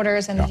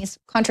headquarters in these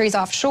countries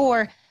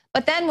offshore.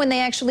 But then when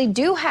they actually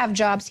do have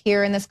jobs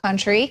here in this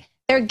country,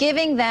 they're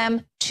giving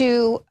them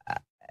to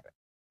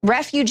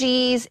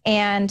refugees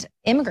and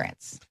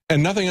immigrants.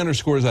 And nothing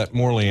underscores that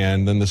more,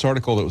 Leanne, than this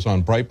article that was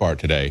on Breitbart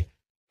today,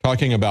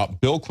 talking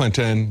about Bill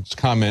Clinton's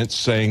comments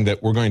saying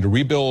that we're going to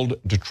rebuild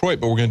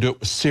Detroit, but we're going to do it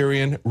with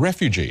Syrian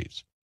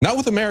refugees, not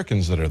with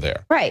Americans that are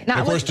there. Right.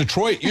 Of course,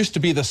 Detroit used to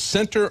be the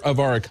center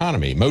of our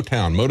economy,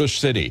 Motown, Motor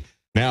City.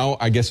 Now,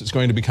 I guess it's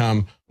going to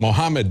become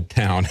Mohammed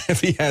Town if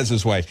he has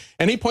his way.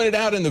 And he pointed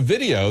out in the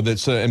video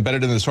that's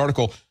embedded in this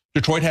article,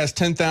 Detroit has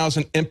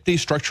 10,000 empty,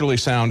 structurally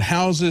sound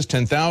houses,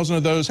 10,000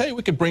 of those. Hey,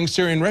 we could bring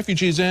Syrian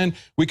refugees in.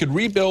 We could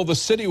rebuild the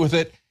city with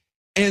it.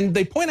 And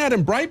they point out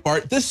in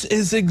Breitbart, this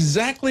is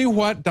exactly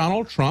what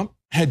Donald Trump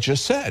had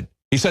just said.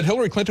 He said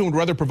Hillary Clinton would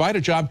rather provide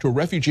a job to a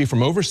refugee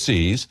from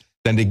overseas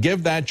than to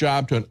give that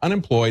job to an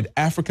unemployed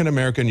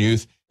African-American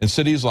youth in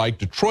cities like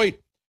Detroit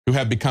who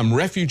have become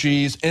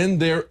refugees in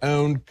their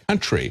own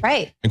country.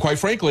 Right. And quite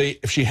frankly,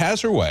 if she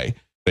has her way,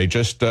 they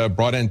just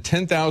brought in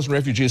 10,000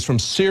 refugees from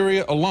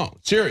Syria alone.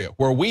 Syria,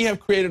 where we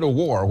have created a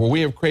war, where we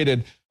have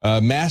created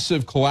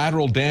massive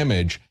collateral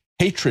damage,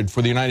 hatred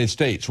for the United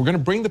States. We're going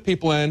to bring the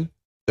people in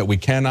that we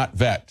cannot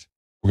vet.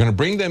 We're going to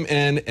bring them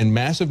in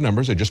massive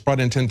numbers. They just brought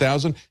in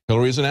 10,000.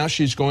 Hillary's announced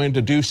she's going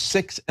to do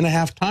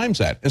 6.5 times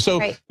that. And so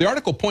the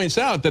article points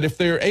out that if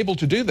they're able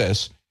to do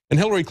this, in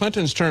Hillary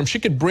Clinton's terms, she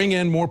could bring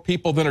in more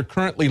people than are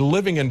currently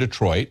living in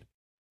Detroit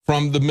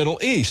from the Middle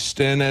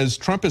East. And as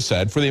Trump has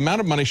said, for the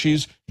amount of money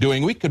she's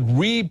doing, we could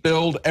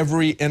rebuild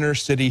every inner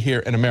city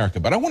here in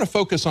America. But I want to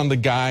focus on the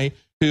guy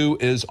who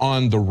is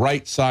on the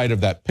right side of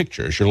that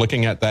picture. As you're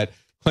looking at that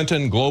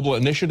Clinton Global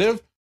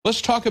Initiative,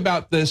 let's talk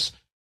about this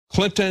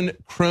Clinton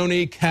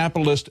crony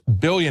capitalist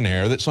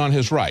billionaire that's on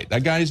his right.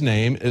 That guy's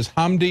name is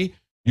Hamdi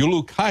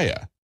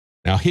Ulukaya.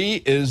 Now, he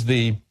is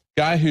the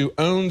guy who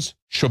owns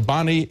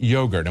Chobani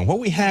Yogurt. And what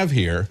we have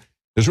here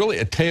is really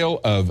a tale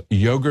of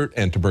yogurt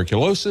and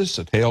tuberculosis,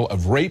 a tale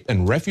of rape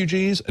and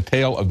refugees, a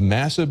tale of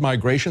massive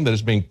migration that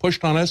is being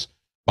pushed on us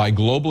by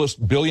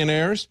globalist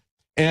billionaires,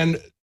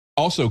 and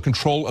also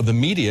control of the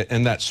media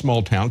in that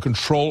small town,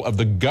 control of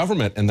the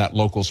government in that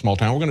local small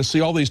town. We're going to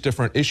see all these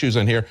different issues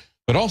in here.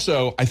 But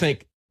also, I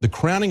think the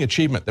crowning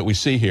achievement that we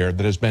see here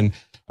that has been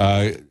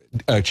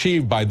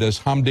achieved by this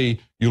Hamdi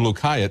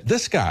Ulukayat,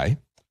 this guy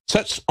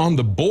sits on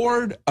the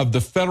board of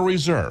the Federal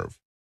Reserve.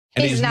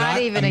 And he's not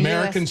even an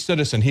American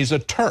citizen. He's a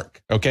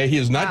Turk, okay? He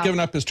has not given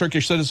up his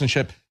Turkish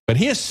citizenship, but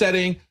he is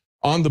sitting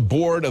on the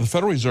board of the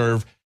Federal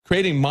Reserve,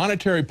 creating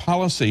monetary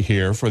policy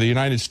here for the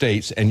United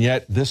States, and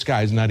yet this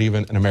guy is not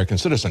even an American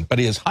citizen. But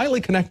he is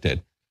highly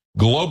connected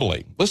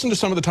globally. Listen to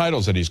some of the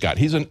titles that he's got.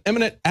 He's an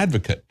eminent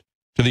advocate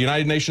to the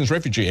United Nations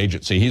Refugee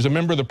Agency. He's a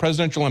member of the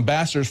Presidential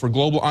Ambassadors for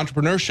Global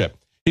Entrepreneurship.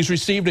 He's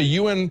received a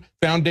UN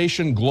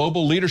Foundation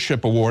Global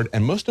Leadership Award,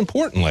 and most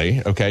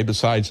importantly, okay,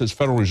 besides his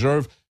Federal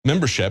Reserve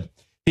membership,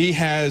 he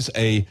has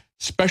a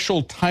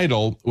special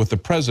title with the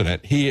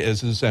president. He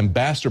is his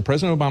ambassador,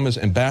 President Obama's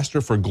ambassador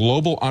for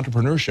global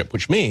entrepreneurship,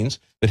 which means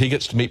that he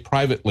gets to meet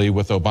privately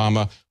with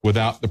Obama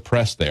without the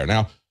press there.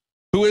 Now,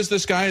 who is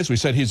this guy? As we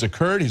said, he's a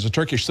Kurd. He's a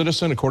Turkish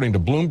citizen. According to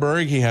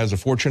Bloomberg, he has a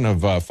fortune of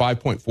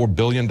 $5.4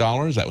 billion.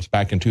 That was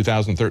back in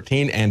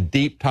 2013, and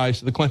deep ties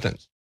to the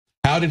Clintons.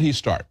 How did he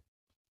start?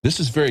 This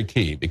is very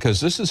key, because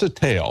this is a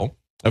tale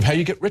of how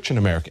you get rich in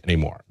America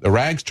anymore. The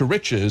rags to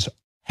riches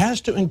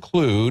has to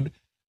include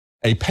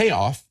a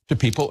payoff to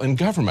people in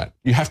government.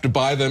 You have to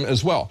buy them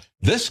as well.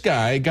 This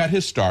guy got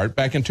his start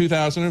back in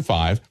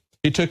 2005.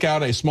 He took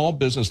out a small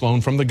business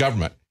loan from the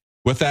government.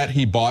 With that,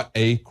 he bought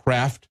a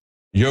Kraft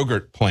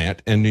yogurt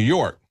plant in New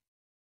York.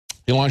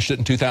 He launched it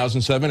in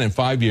 2007. In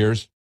 5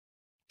 years,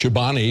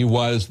 Chobani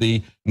was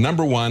the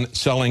 #1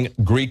 selling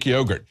Greek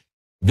yogurt.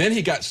 Then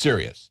he got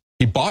serious.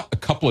 He bought a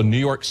couple of New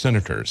York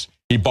senators.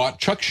 He bought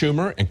Chuck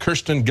Schumer and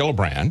Kirsten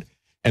Gillibrand.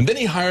 And then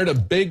he hired a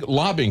big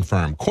lobbying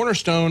firm,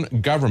 Cornerstone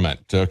Government,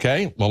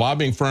 okay? The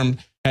lobbying firm,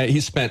 he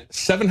spent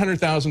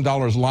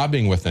 $700,000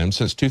 lobbying with them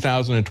since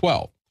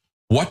 2012.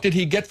 What did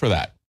he get for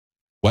that?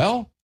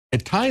 Well,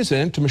 it ties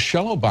into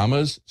Michelle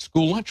Obama's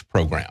school lunch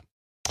program.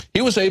 He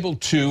was able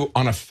to,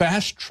 on a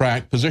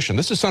fast-track position,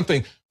 this is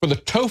something for the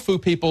tofu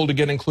people to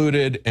get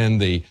included in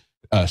the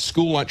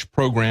school lunch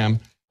program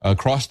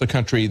across the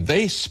country.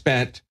 They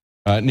spent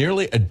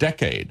nearly a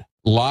decade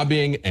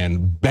lobbying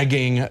and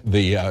begging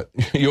the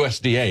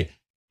USDA.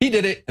 He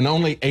did it in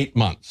only 8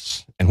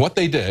 months. And what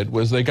they did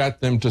was they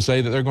got them to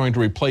say that they're going to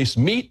replace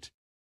meat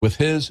with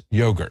his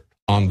yogurt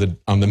on the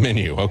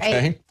menu,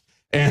 okay? Right.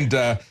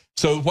 And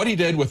so what he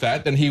did with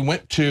that, then he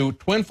went to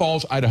Twin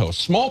Falls, Idaho, a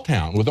small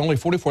town with only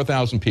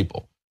 44,000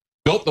 people,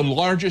 built the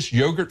largest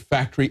yogurt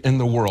factory in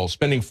the world,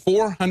 spending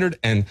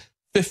 $450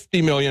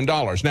 million.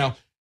 Now,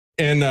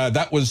 and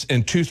that was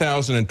in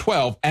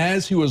 2012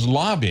 as he was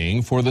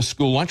lobbying for the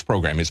school lunch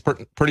program. He's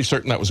pretty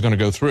certain that was going to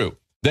go through.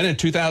 Then in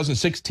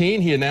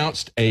 2016, he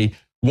announced a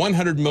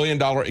 $100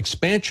 million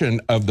expansion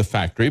of the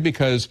factory,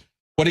 because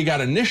what he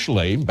got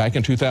initially back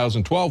in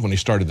 2012 when he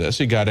started this,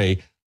 he got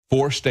a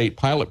 4-state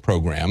pilot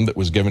program that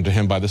was given to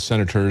him by the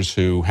senators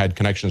who had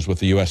connections with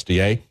the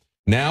USDA.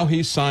 Now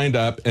he's signed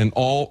up in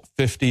all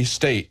 50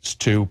 states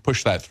to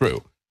push that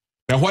through.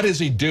 Now, what is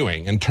he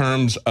doing in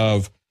terms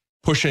of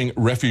pushing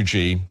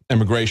refugee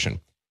immigration?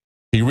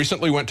 He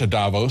recently went to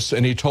Davos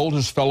and he told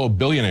his fellow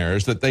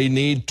billionaires that they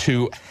need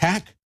to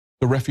hack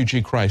the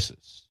refugee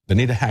crisis. They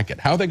need to hack it.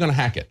 How are they going to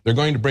hack it? They're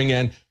going to bring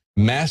in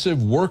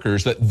massive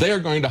workers that they're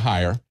going to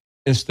hire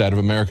instead of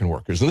American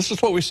workers. And this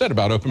is what we said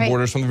about open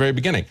borders from the very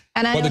beginning.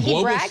 And I know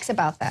he brags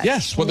about that.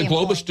 Yes, what the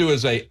globalists do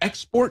is they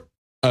export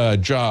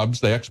jobs,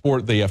 they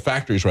export the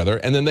factories rather,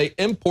 and then they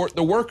import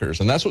the workers.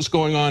 And that's what's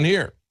going on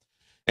here.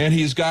 And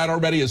he's got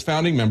already his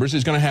founding members.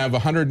 He's going to have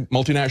 100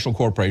 multinational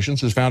corporations.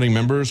 His founding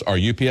members are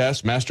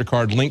UPS,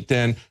 MasterCard,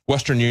 LinkedIn,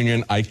 Western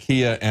Union,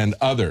 IKEA, and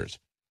others.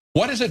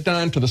 What has it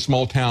done to the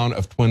small town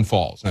of Twin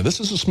Falls? Now, this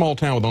is a small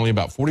town with only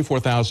about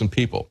 44,000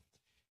 people.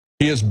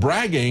 He is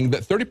bragging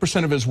that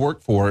 30% of his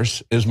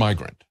workforce is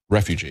migrant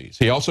refugees.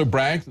 He also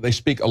bragged that they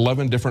speak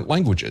 11 different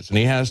languages, and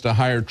he has to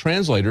hire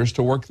translators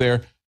to work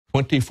there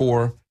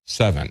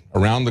 24/7,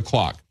 around the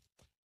clock.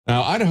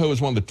 Now, Idaho is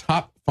one of the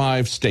top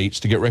 5 states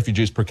to get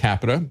refugees per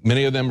capita.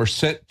 Many of them are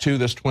sent to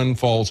this Twin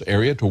Falls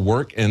area to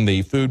work in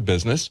the food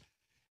business.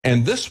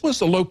 And this was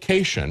the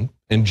location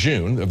in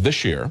June of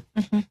this year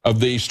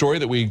of the story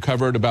that we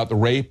covered about the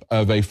rape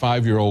of a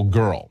 5-year-old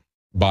girl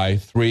by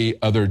 3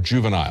 other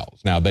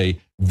juveniles. Now, they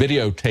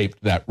videotaped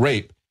that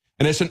rape.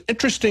 And it's an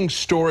interesting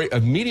story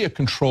of media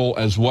control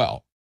as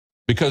well,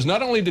 because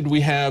not only did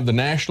we have the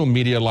national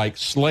media like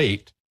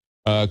Slate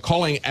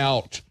calling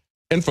out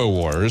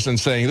INFOWARS and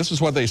saying, this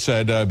is what they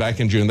said back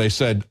in June. They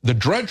said, the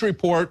Drudge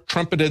Report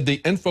trumpeted the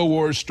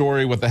INFOWARS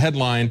story with the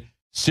headline,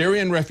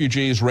 Syrian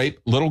refugees rape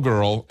little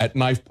girl at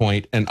knife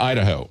point in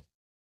Idaho.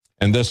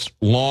 And this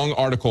long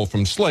article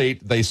from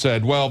Slate, they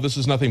said, well, this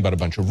is nothing but a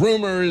bunch of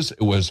rumors.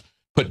 It was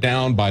put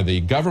down by the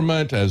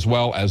government as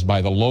well as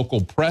by the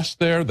local press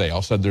there. They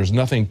all said there's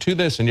nothing to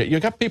this. And yet you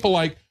got people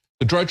like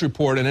the Drudge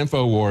Report and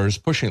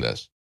INFOWARS pushing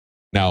this.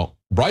 Now,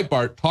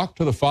 Breitbart talked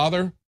to the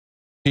father.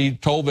 He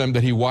told them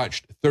that he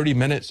watched 30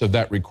 minutes of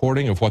that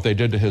recording of what they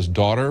did to his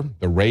daughter,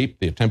 the rape,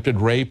 the attempted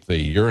rape,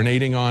 the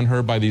urinating on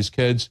her by these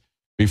kids,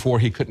 before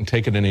he couldn't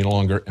take it any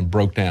longer and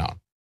broke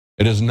down.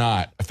 It is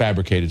not a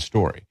fabricated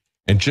story.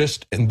 And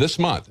just in this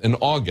month, in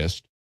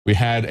August, we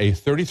had a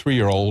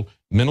 33-year-old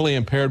mentally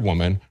impaired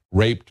woman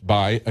raped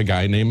by a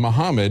guy named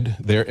Muhammad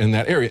there in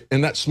that area,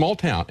 in that small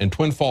town in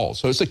Twin Falls.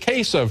 So it's a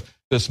case of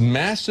this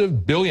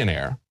massive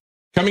billionaire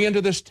coming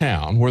into this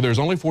town where there's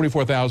only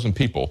 44,000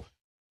 people.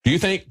 Do you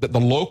think that the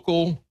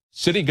local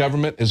city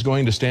government is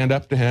going to stand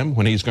up to him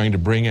when he's going to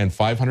bring in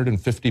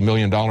 $550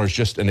 million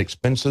just in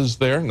expenses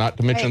there, not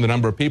to mention the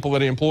number of people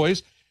that he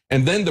employs?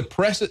 And then the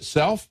press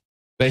itself,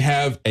 they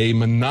have a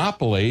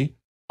monopoly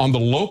on the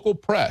local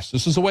press.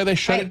 This is the way they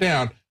shut it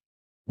down.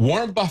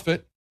 Warren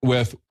Buffett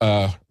with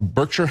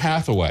Berkshire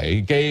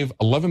Hathaway gave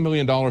 $11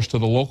 million to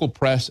the local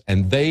press,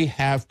 and they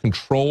have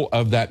control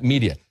of that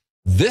media.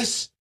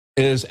 This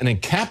is an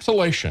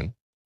encapsulation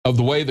of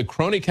the way the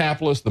crony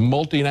capitalists, the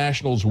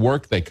multinationals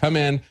work. They come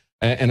in,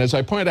 and as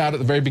I pointed out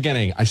at the very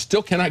beginning, I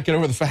still cannot get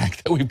over the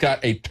fact that we've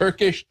got a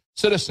Turkish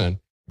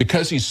citizen,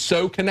 because he's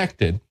so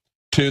connected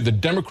to the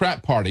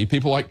Democrat Party,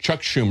 people like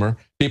Chuck Schumer,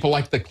 people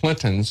like the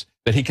Clintons,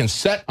 that he can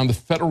set on the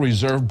Federal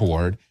Reserve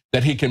Board,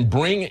 that he can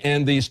bring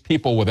in these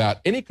people without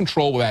any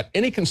control, without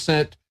any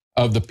consent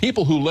of the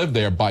people who live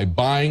there, by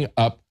buying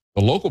up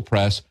the local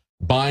press,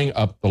 buying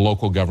up the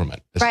local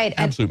government. It's an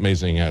absolute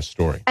amazing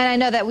story. And I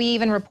know that we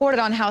even reported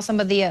on how some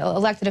of the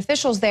elected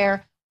officials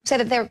there said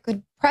that they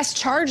could press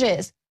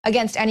charges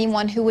against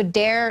anyone who would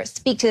dare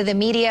speak to the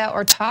media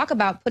or talk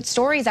about, put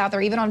stories out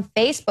there, even on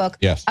Facebook,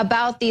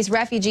 about these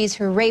refugees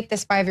who raped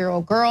this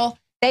 5-year-old girl.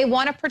 They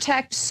want to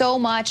protect so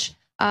much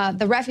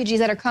the refugees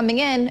that are coming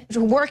in to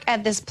work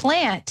at this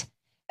plant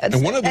at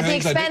the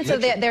expense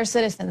of their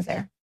citizens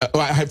there.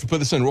 I have to put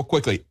this in real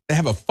quickly. They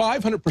have a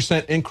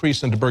 500%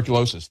 increase in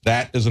tuberculosis.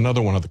 That is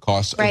another one of the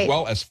costs, as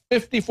well as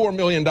 $54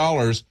 million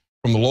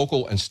from the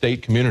local and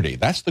state community.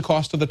 That's the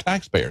cost of the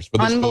taxpayers. For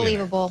this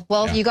Unbelievable.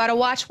 Well, you got to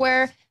watch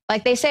where,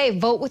 like they say,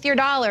 vote with your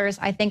dollars.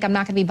 I think I'm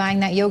not going to be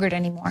buying that yogurt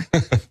anymore.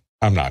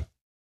 I'm not.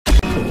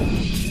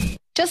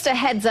 Just a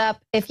heads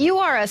up, if you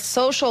are a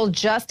social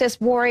justice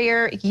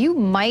warrior, you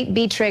might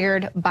be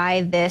triggered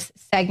by this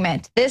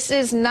segment. This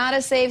is not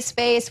a safe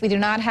space. We do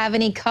not have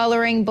any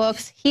coloring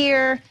books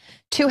here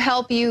to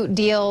help you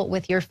deal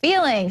with your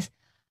feelings.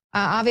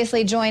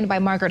 Obviously joined by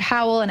Margaret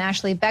Howell and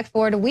Ashley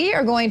Beckford, we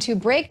are going to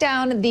break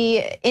down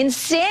the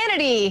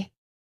insanity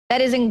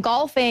that is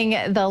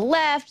engulfing the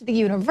left, the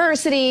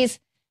universities.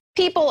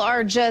 People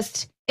are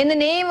just, in the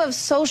name of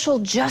social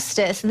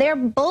justice, they're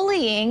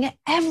bullying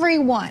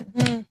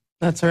everyone.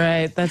 That's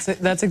right.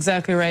 That's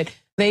exactly right.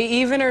 They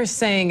even are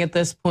saying at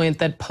this point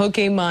that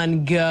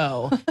Pokemon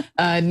Go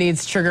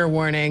needs trigger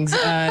warnings.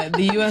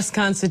 The U.S.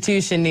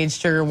 Constitution needs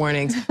trigger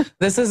warnings.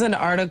 This is an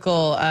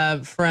article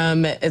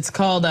from, it's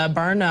called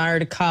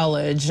Barnard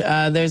College.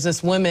 There's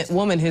this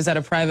woman who's at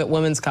a private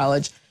women's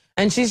college,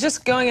 and she's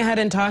just going ahead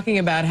and talking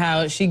about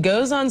how she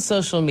goes on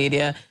social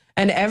media,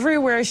 and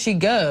everywhere she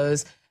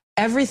goes,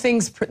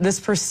 everything's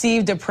this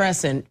perceived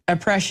oppression,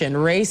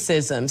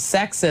 racism,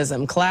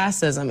 sexism,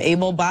 classism,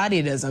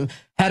 able-bodiedism,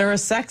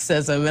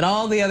 heterosexism, and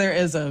all the other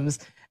isms.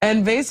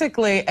 And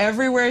basically,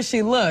 everywhere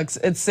she looks,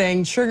 it's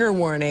saying trigger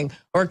warning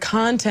or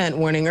content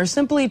warning or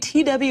simply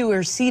TW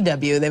or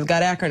CW. They've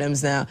got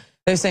acronyms now.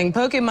 They're saying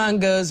Pokemon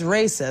Go's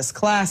racist,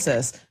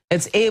 classist,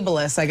 it's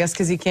ableist, I guess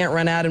because you can't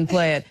run out and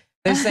play it.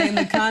 They're saying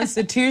the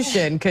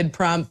Constitution could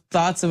prompt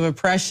thoughts of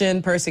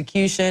oppression,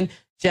 persecution,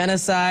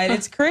 genocide.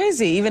 It's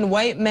crazy. Even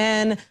white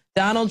men,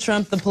 Donald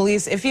Trump, the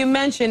police. If you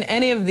mention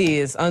any of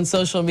these on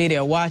social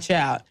media, watch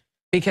out,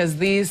 because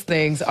these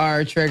things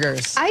are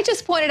triggers. I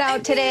just pointed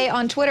out today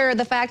on Twitter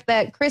the fact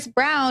that Chris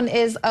Brown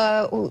is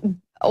a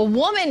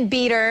woman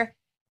beater,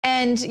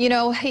 and you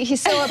know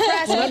he's so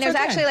oppressed. I mean, there's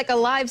actually like a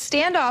live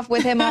standoff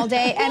with him all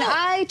day, and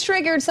I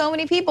triggered so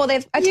many people.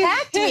 They've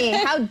attacked me.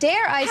 How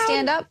dare I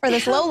stand up for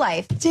this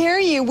lowlife? Dare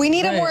you? We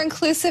need a more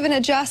inclusive and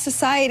a just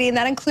society, and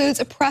that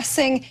includes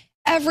oppressing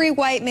every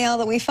white male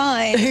that we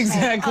find on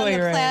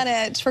the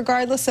planet,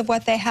 regardless of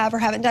what they have or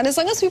haven't done. As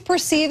long as we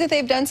perceive that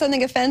they've done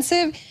something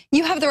offensive,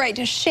 you have the right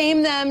to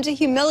shame them, to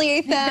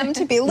humiliate them,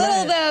 to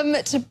belittle them.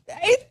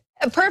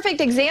 A perfect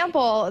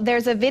example,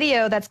 there's a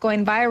video that's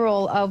going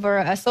viral over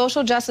a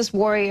social justice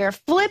warrior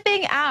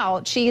flipping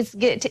out. She's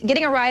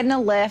getting a ride in a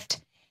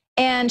Lyft,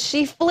 and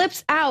she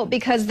flips out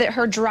because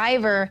her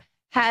driver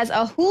has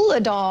a hula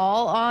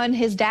doll on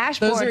his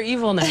dashboard. Those are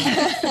evil now.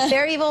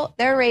 They're evil.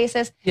 They're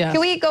racist. Can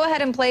we go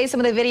ahead and play some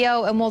of the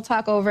video and we'll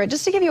talk over it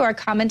just to give you our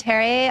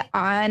commentary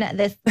on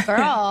this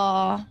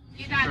girl.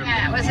 You thought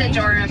that was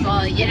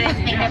adorable. You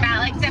didn't think about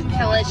like the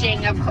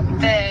pillaging of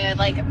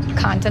the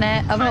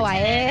continent of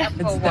Hawaii.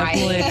 It's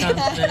definitely a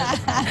continent.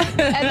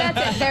 And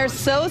that's it. They're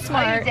so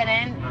smart. Oh, you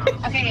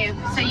didn't? Okay,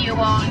 so you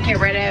won't get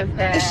rid of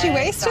the... Is she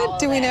wasted?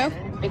 Do we know?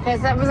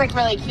 Because that was like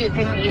really cute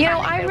thing that you know,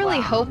 I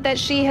really hope that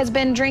she has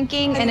been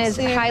drinking and is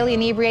highly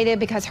inebriated,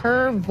 because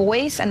her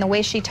voice and the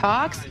way she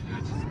talks,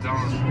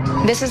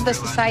 this is the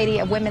society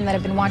of women that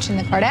have been watching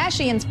the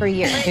Kardashians for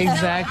years.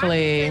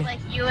 Exactly. Like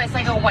you as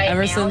like a white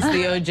Ever male. since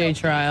the OJ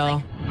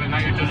trial. But now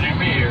you're judging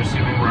me. You're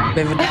assuming we're on.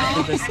 They've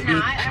adopted this.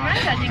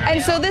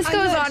 And so this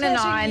goes on and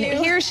on.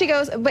 Here she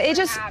goes, but it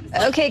just,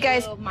 okay,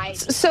 guys.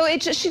 So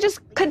she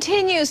just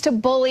continues to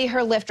bully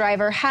her Lyft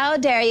driver. How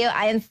dare you?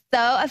 I am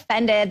so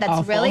offended.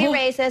 That's really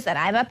racist, and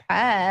I'm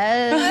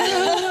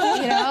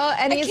oppressed. You know,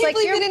 and he's like,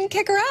 you didn't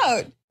kick her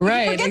out.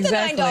 Right, Forget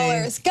exactly.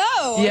 the $9.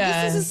 Go.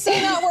 Yeah. This is so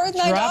not worth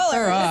 $9. Drop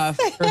her off,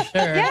 for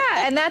sure.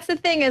 Yeah, and that's the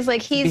thing is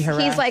like he's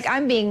like,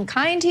 I'm being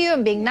kind to you,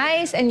 I'm being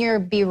nice, and you're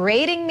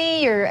berating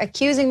me, you're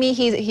accusing me.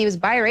 He was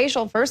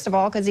biracial, first of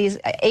all, because he's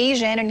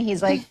Asian, and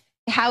he's like,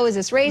 how is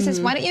this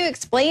racist? Why don't you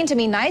explain to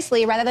me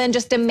nicely rather than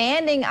just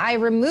demanding I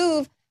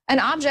remove an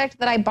object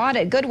that I bought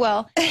at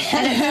Goodwill?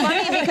 And it's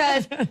funny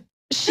because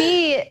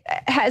she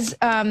has,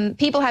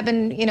 people have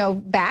been, you know,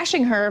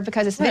 bashing her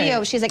because this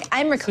video, she's like,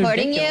 I'm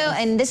recording you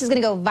and this is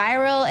going to go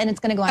viral and it's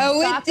going to go on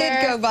it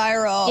did go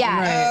viral.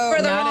 Yeah,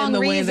 for the Not wrong in the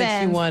reason. way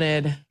that she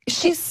wanted.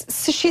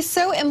 She's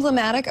so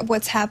emblematic of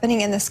what's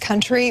happening in this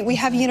country. We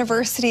have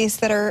universities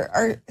that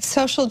are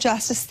social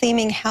justice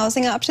theming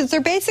housing options. They're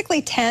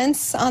basically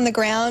tents on the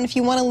ground. If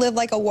you want to live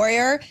like a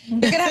warrior,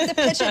 you're going to have to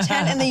pitch a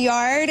tent in the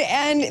yard.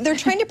 And they're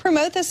trying to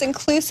promote this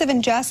inclusive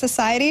and just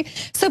society.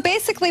 So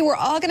basically, we're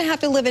all going to have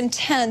to live in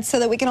tents so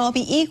that we can all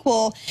be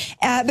equal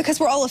because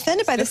we're all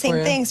offended by the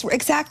same things.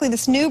 Exactly,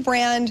 this new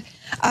brand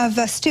of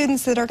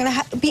students that are going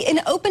to be in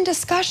open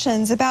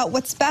discussions about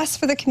what's best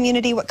for the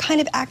community, what kind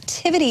of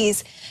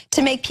activities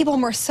to make people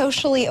more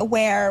socially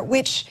aware,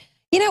 which,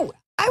 you know,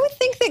 I would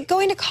think that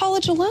going to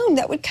college alone,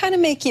 that would kind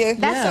of make you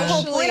That's the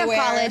whole point of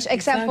college,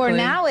 except for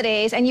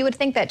nowadays, and you would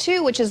think that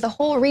too, which is the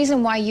whole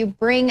reason why you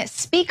bring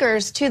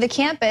speakers to the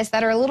campus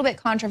that are a little bit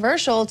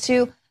controversial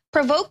to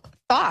provoke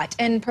thought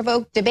and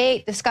provoke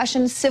debate,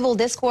 discussion, civil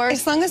discourse.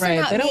 As long as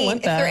they're not mean.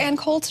 If they're Ann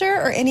Coulter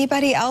or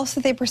anybody else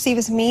that they perceive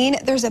as mean,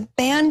 there's a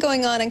ban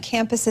going on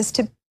campuses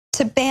to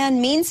ban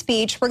mean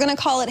speech. We're going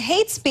to call it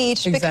hate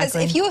speech because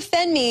if you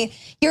offend me,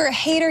 you're a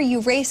hater, you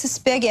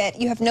racist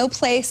bigot, you have no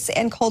place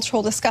in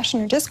cultural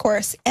discussion or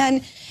discourse.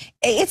 And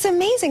it's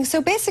amazing.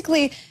 So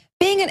basically,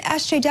 being an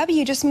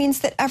SJW just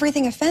means that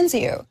everything offends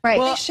you. Right.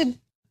 Well, they should.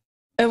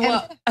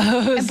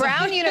 And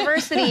Brown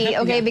University,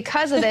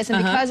 because of this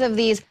and because of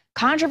these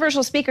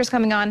controversial speakers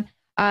coming on,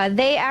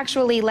 they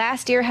actually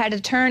last year had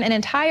to turn an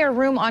entire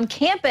room on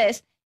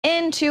campus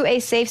into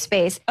a safe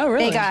space. Oh,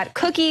 really? They got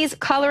cookies,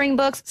 coloring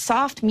books,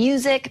 soft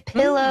music,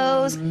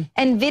 pillows,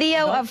 and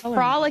video of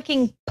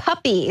frolicking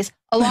puppies,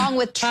 along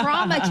with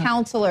trauma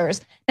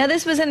counselors. Now,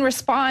 this was in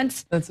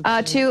response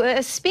to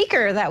a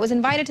speaker that was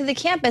invited to the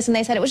campus, and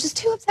they said it was just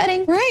too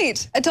upsetting.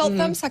 Right. Adult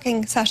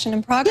thumb-sucking session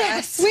in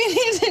progress. We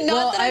need to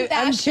know that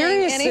I'm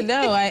curious to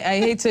know. I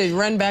hate to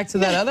run back to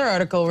that other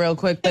article real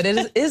quick, but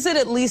is it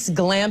at least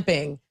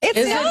glamping?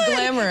 Is it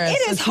glamorous?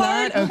 It is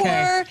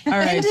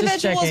hardcore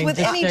individuals with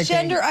any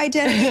gender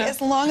identity,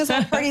 as long as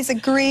all parties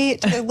agree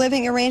to the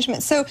living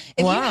arrangement. So if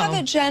you have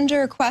a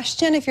gender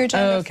question, if you're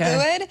gender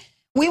fluid,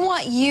 we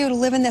want you to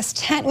live in this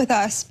tent with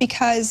us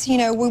because, you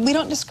know, we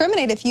don't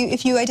discriminate.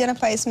 If you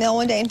identify as male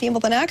one day and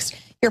female the next,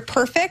 you're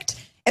perfect.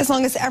 As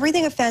long as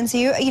everything offends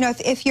you. You know,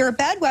 if you're a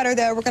bedwetter,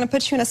 though, we're going to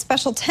put you in a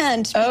special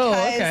tent.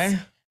 Because,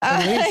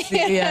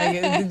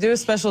 do a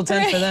special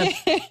tent for them.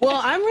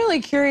 Well, I'm really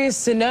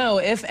curious to know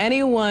if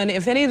any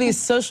of these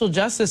social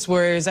justice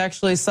warriors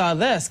actually saw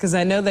this, because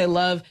I know they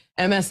love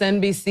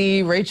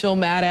MSNBC, Rachel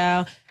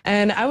Maddow,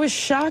 and I was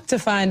shocked to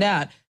find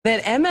out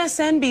that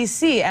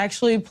MSNBC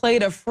actually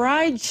played a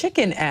fried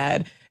chicken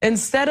ad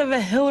instead of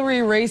a Hillary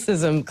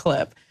racism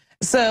clip.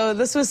 So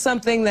this was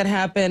something that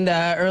happened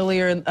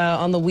earlier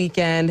on the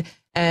weekend,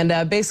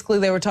 and basically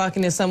they were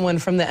talking to someone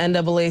from the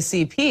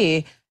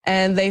NAACP,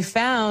 and they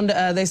found,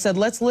 they said,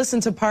 let's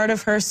listen to part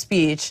of her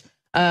speech,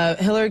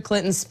 Hillary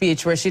Clinton's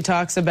speech, where she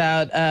talks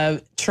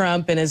about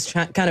Trump and is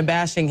kind of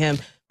bashing him.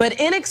 But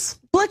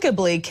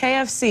inexplicably,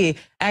 KFC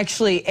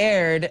actually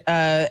aired,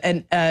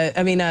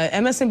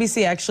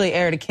 MSNBC actually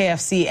aired a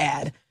KFC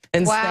ad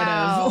instead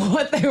of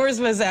what they were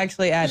supposed to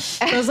actually add.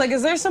 So I was like,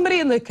 is there somebody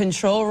in the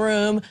control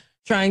room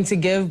trying to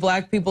give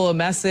black people a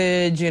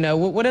message? You know,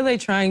 what are they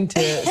trying to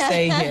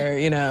say here,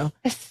 you know?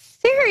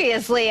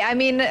 Seriously, I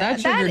mean,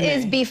 that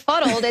is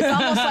befuddled. It's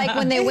almost like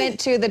when they went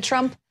to the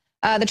Trump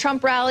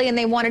rally and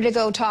they wanted to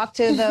go talk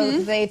to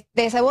they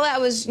said, well, that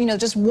was, you know,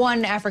 just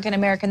one African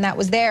American that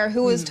was there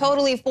who was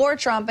totally for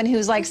Trump and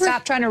who's like,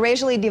 stop trying to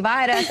racially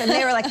divide us. And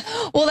they were like,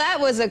 well, that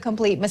was a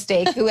complete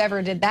mistake.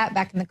 Whoever did that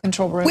back in the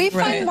control room. We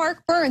find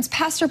Mark Burns,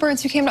 Pastor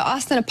Burns, who came to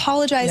Austin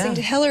apologizing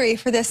to Hillary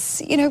for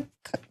this, you know,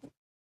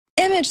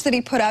 image that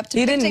he put up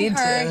depicting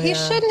her. He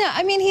shouldn't have.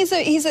 I mean, he's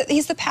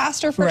the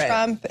pastor for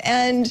Trump,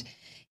 and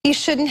he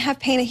shouldn't have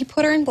painted. He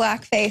put her in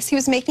blackface. He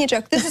was making a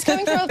joke. This is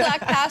coming from a black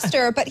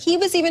pastor, but he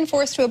was even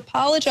forced to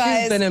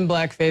apologize. She's been in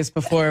blackface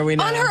before, we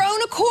know. On her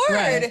own accord.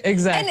 Right,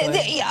 exactly. And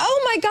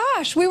oh my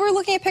gosh, we were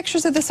looking at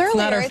pictures of this earlier. It's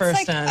not her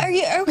first time. Are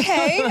you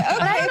okay?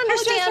 But I don't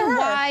understand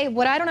why.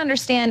 What I don't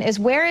understand is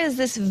where is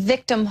this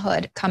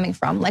victimhood coming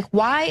from? Like,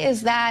 why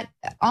is that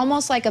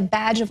almost like a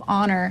badge of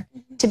honor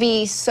to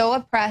be so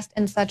oppressed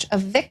and such a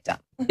victim?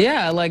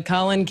 Yeah, like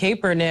Colin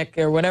Kaepernick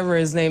or whatever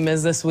his name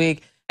is this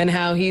week. and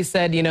how he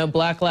said, you know,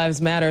 Black Lives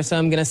Matter, so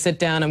I'm going to sit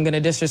down, I'm going to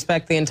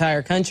disrespect the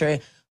entire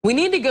country. We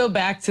need to go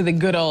back to the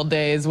good old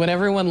days when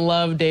everyone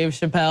loved Dave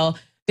Chappelle.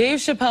 Dave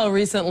Chappelle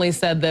recently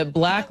said that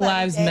Black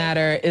Lives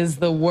Matter is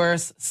the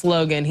worst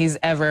slogan he's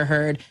ever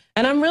heard.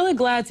 And I'm really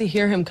glad to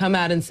hear him come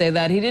out and say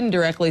that. He didn't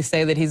directly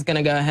say that he's going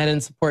to go ahead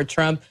and support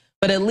Trump,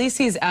 but at least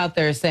he's out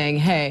there saying,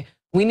 hey,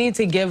 we need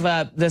to give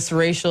up this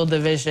racial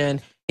division.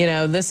 You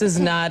know, this is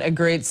not a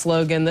great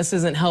slogan. This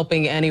isn't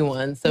helping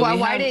anyone. So well,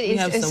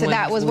 so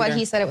that was what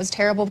he said. It was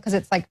terrible because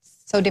it's like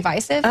so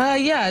divisive.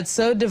 Yeah, it's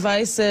so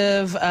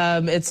divisive.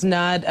 It's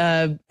not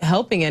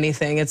helping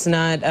anything. It's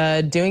not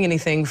doing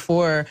anything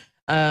for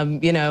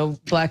you know,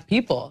 Black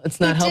people. It's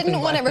not helping. He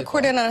didn't want it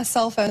recorded on a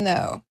cell phone,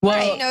 though.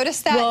 Well, right?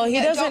 Notice that. Well, he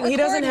doesn't. He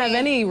doesn't have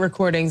any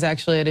recordings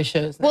actually at his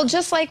shows. Well,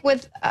 just like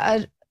with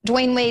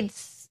Dwayne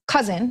Wade's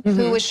cousin,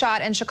 who was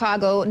shot in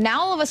Chicago. Now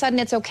all of a sudden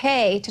it's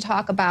okay to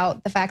talk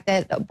about the fact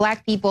that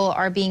Black people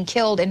are being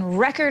killed in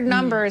record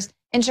numbers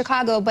in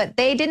Chicago, but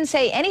they didn't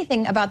say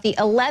anything about the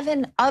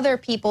 11 other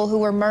people who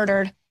were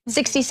murdered,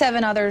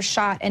 67 others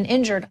shot and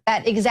injured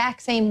that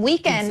exact same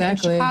weekend in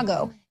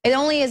Chicago. It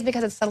only is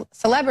because it's a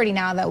celebrity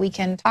now that we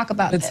can talk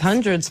about It's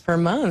hundreds per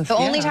month. The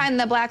only time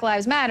that Black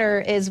Lives Matter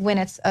is when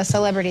it's a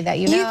celebrity that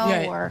you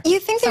know, or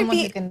you think someone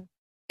who can...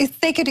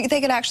 They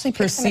could actually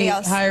pick somebody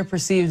else. Higher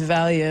perceived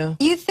value.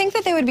 You think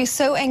that they would be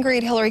so angry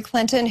at Hillary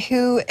Clinton,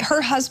 who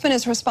her husband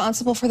is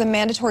responsible for the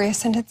mandatory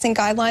sentencing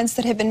guidelines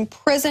that have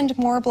imprisoned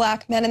more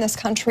Black men in this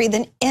country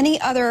than any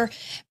other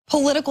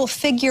political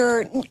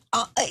figure,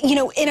 you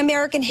know, in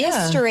American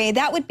history.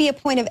 That would be a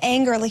point of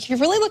anger. Like, if you're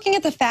really looking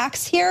at the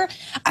facts here,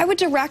 I would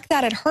direct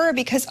that at her,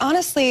 because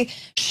honestly,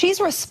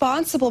 she's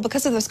responsible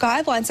because of those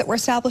guidelines that were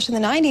established in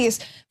the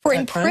 90s for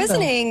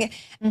imprisoning,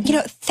 you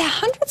know,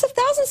 hundreds of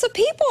thousands of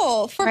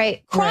people for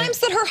crimes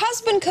that her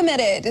husband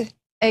committed.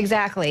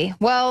 Exactly.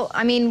 Well,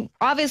 I mean,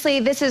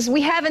 obviously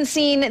we haven't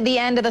seen the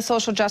end of the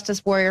social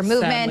justice warrior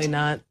movement. Sadly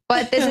not.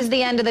 But this is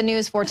the end of the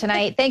news for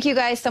tonight. Thank you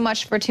guys so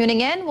much for tuning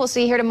in. We'll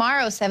see you here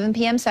tomorrow, 7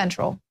 p.m.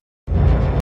 Central.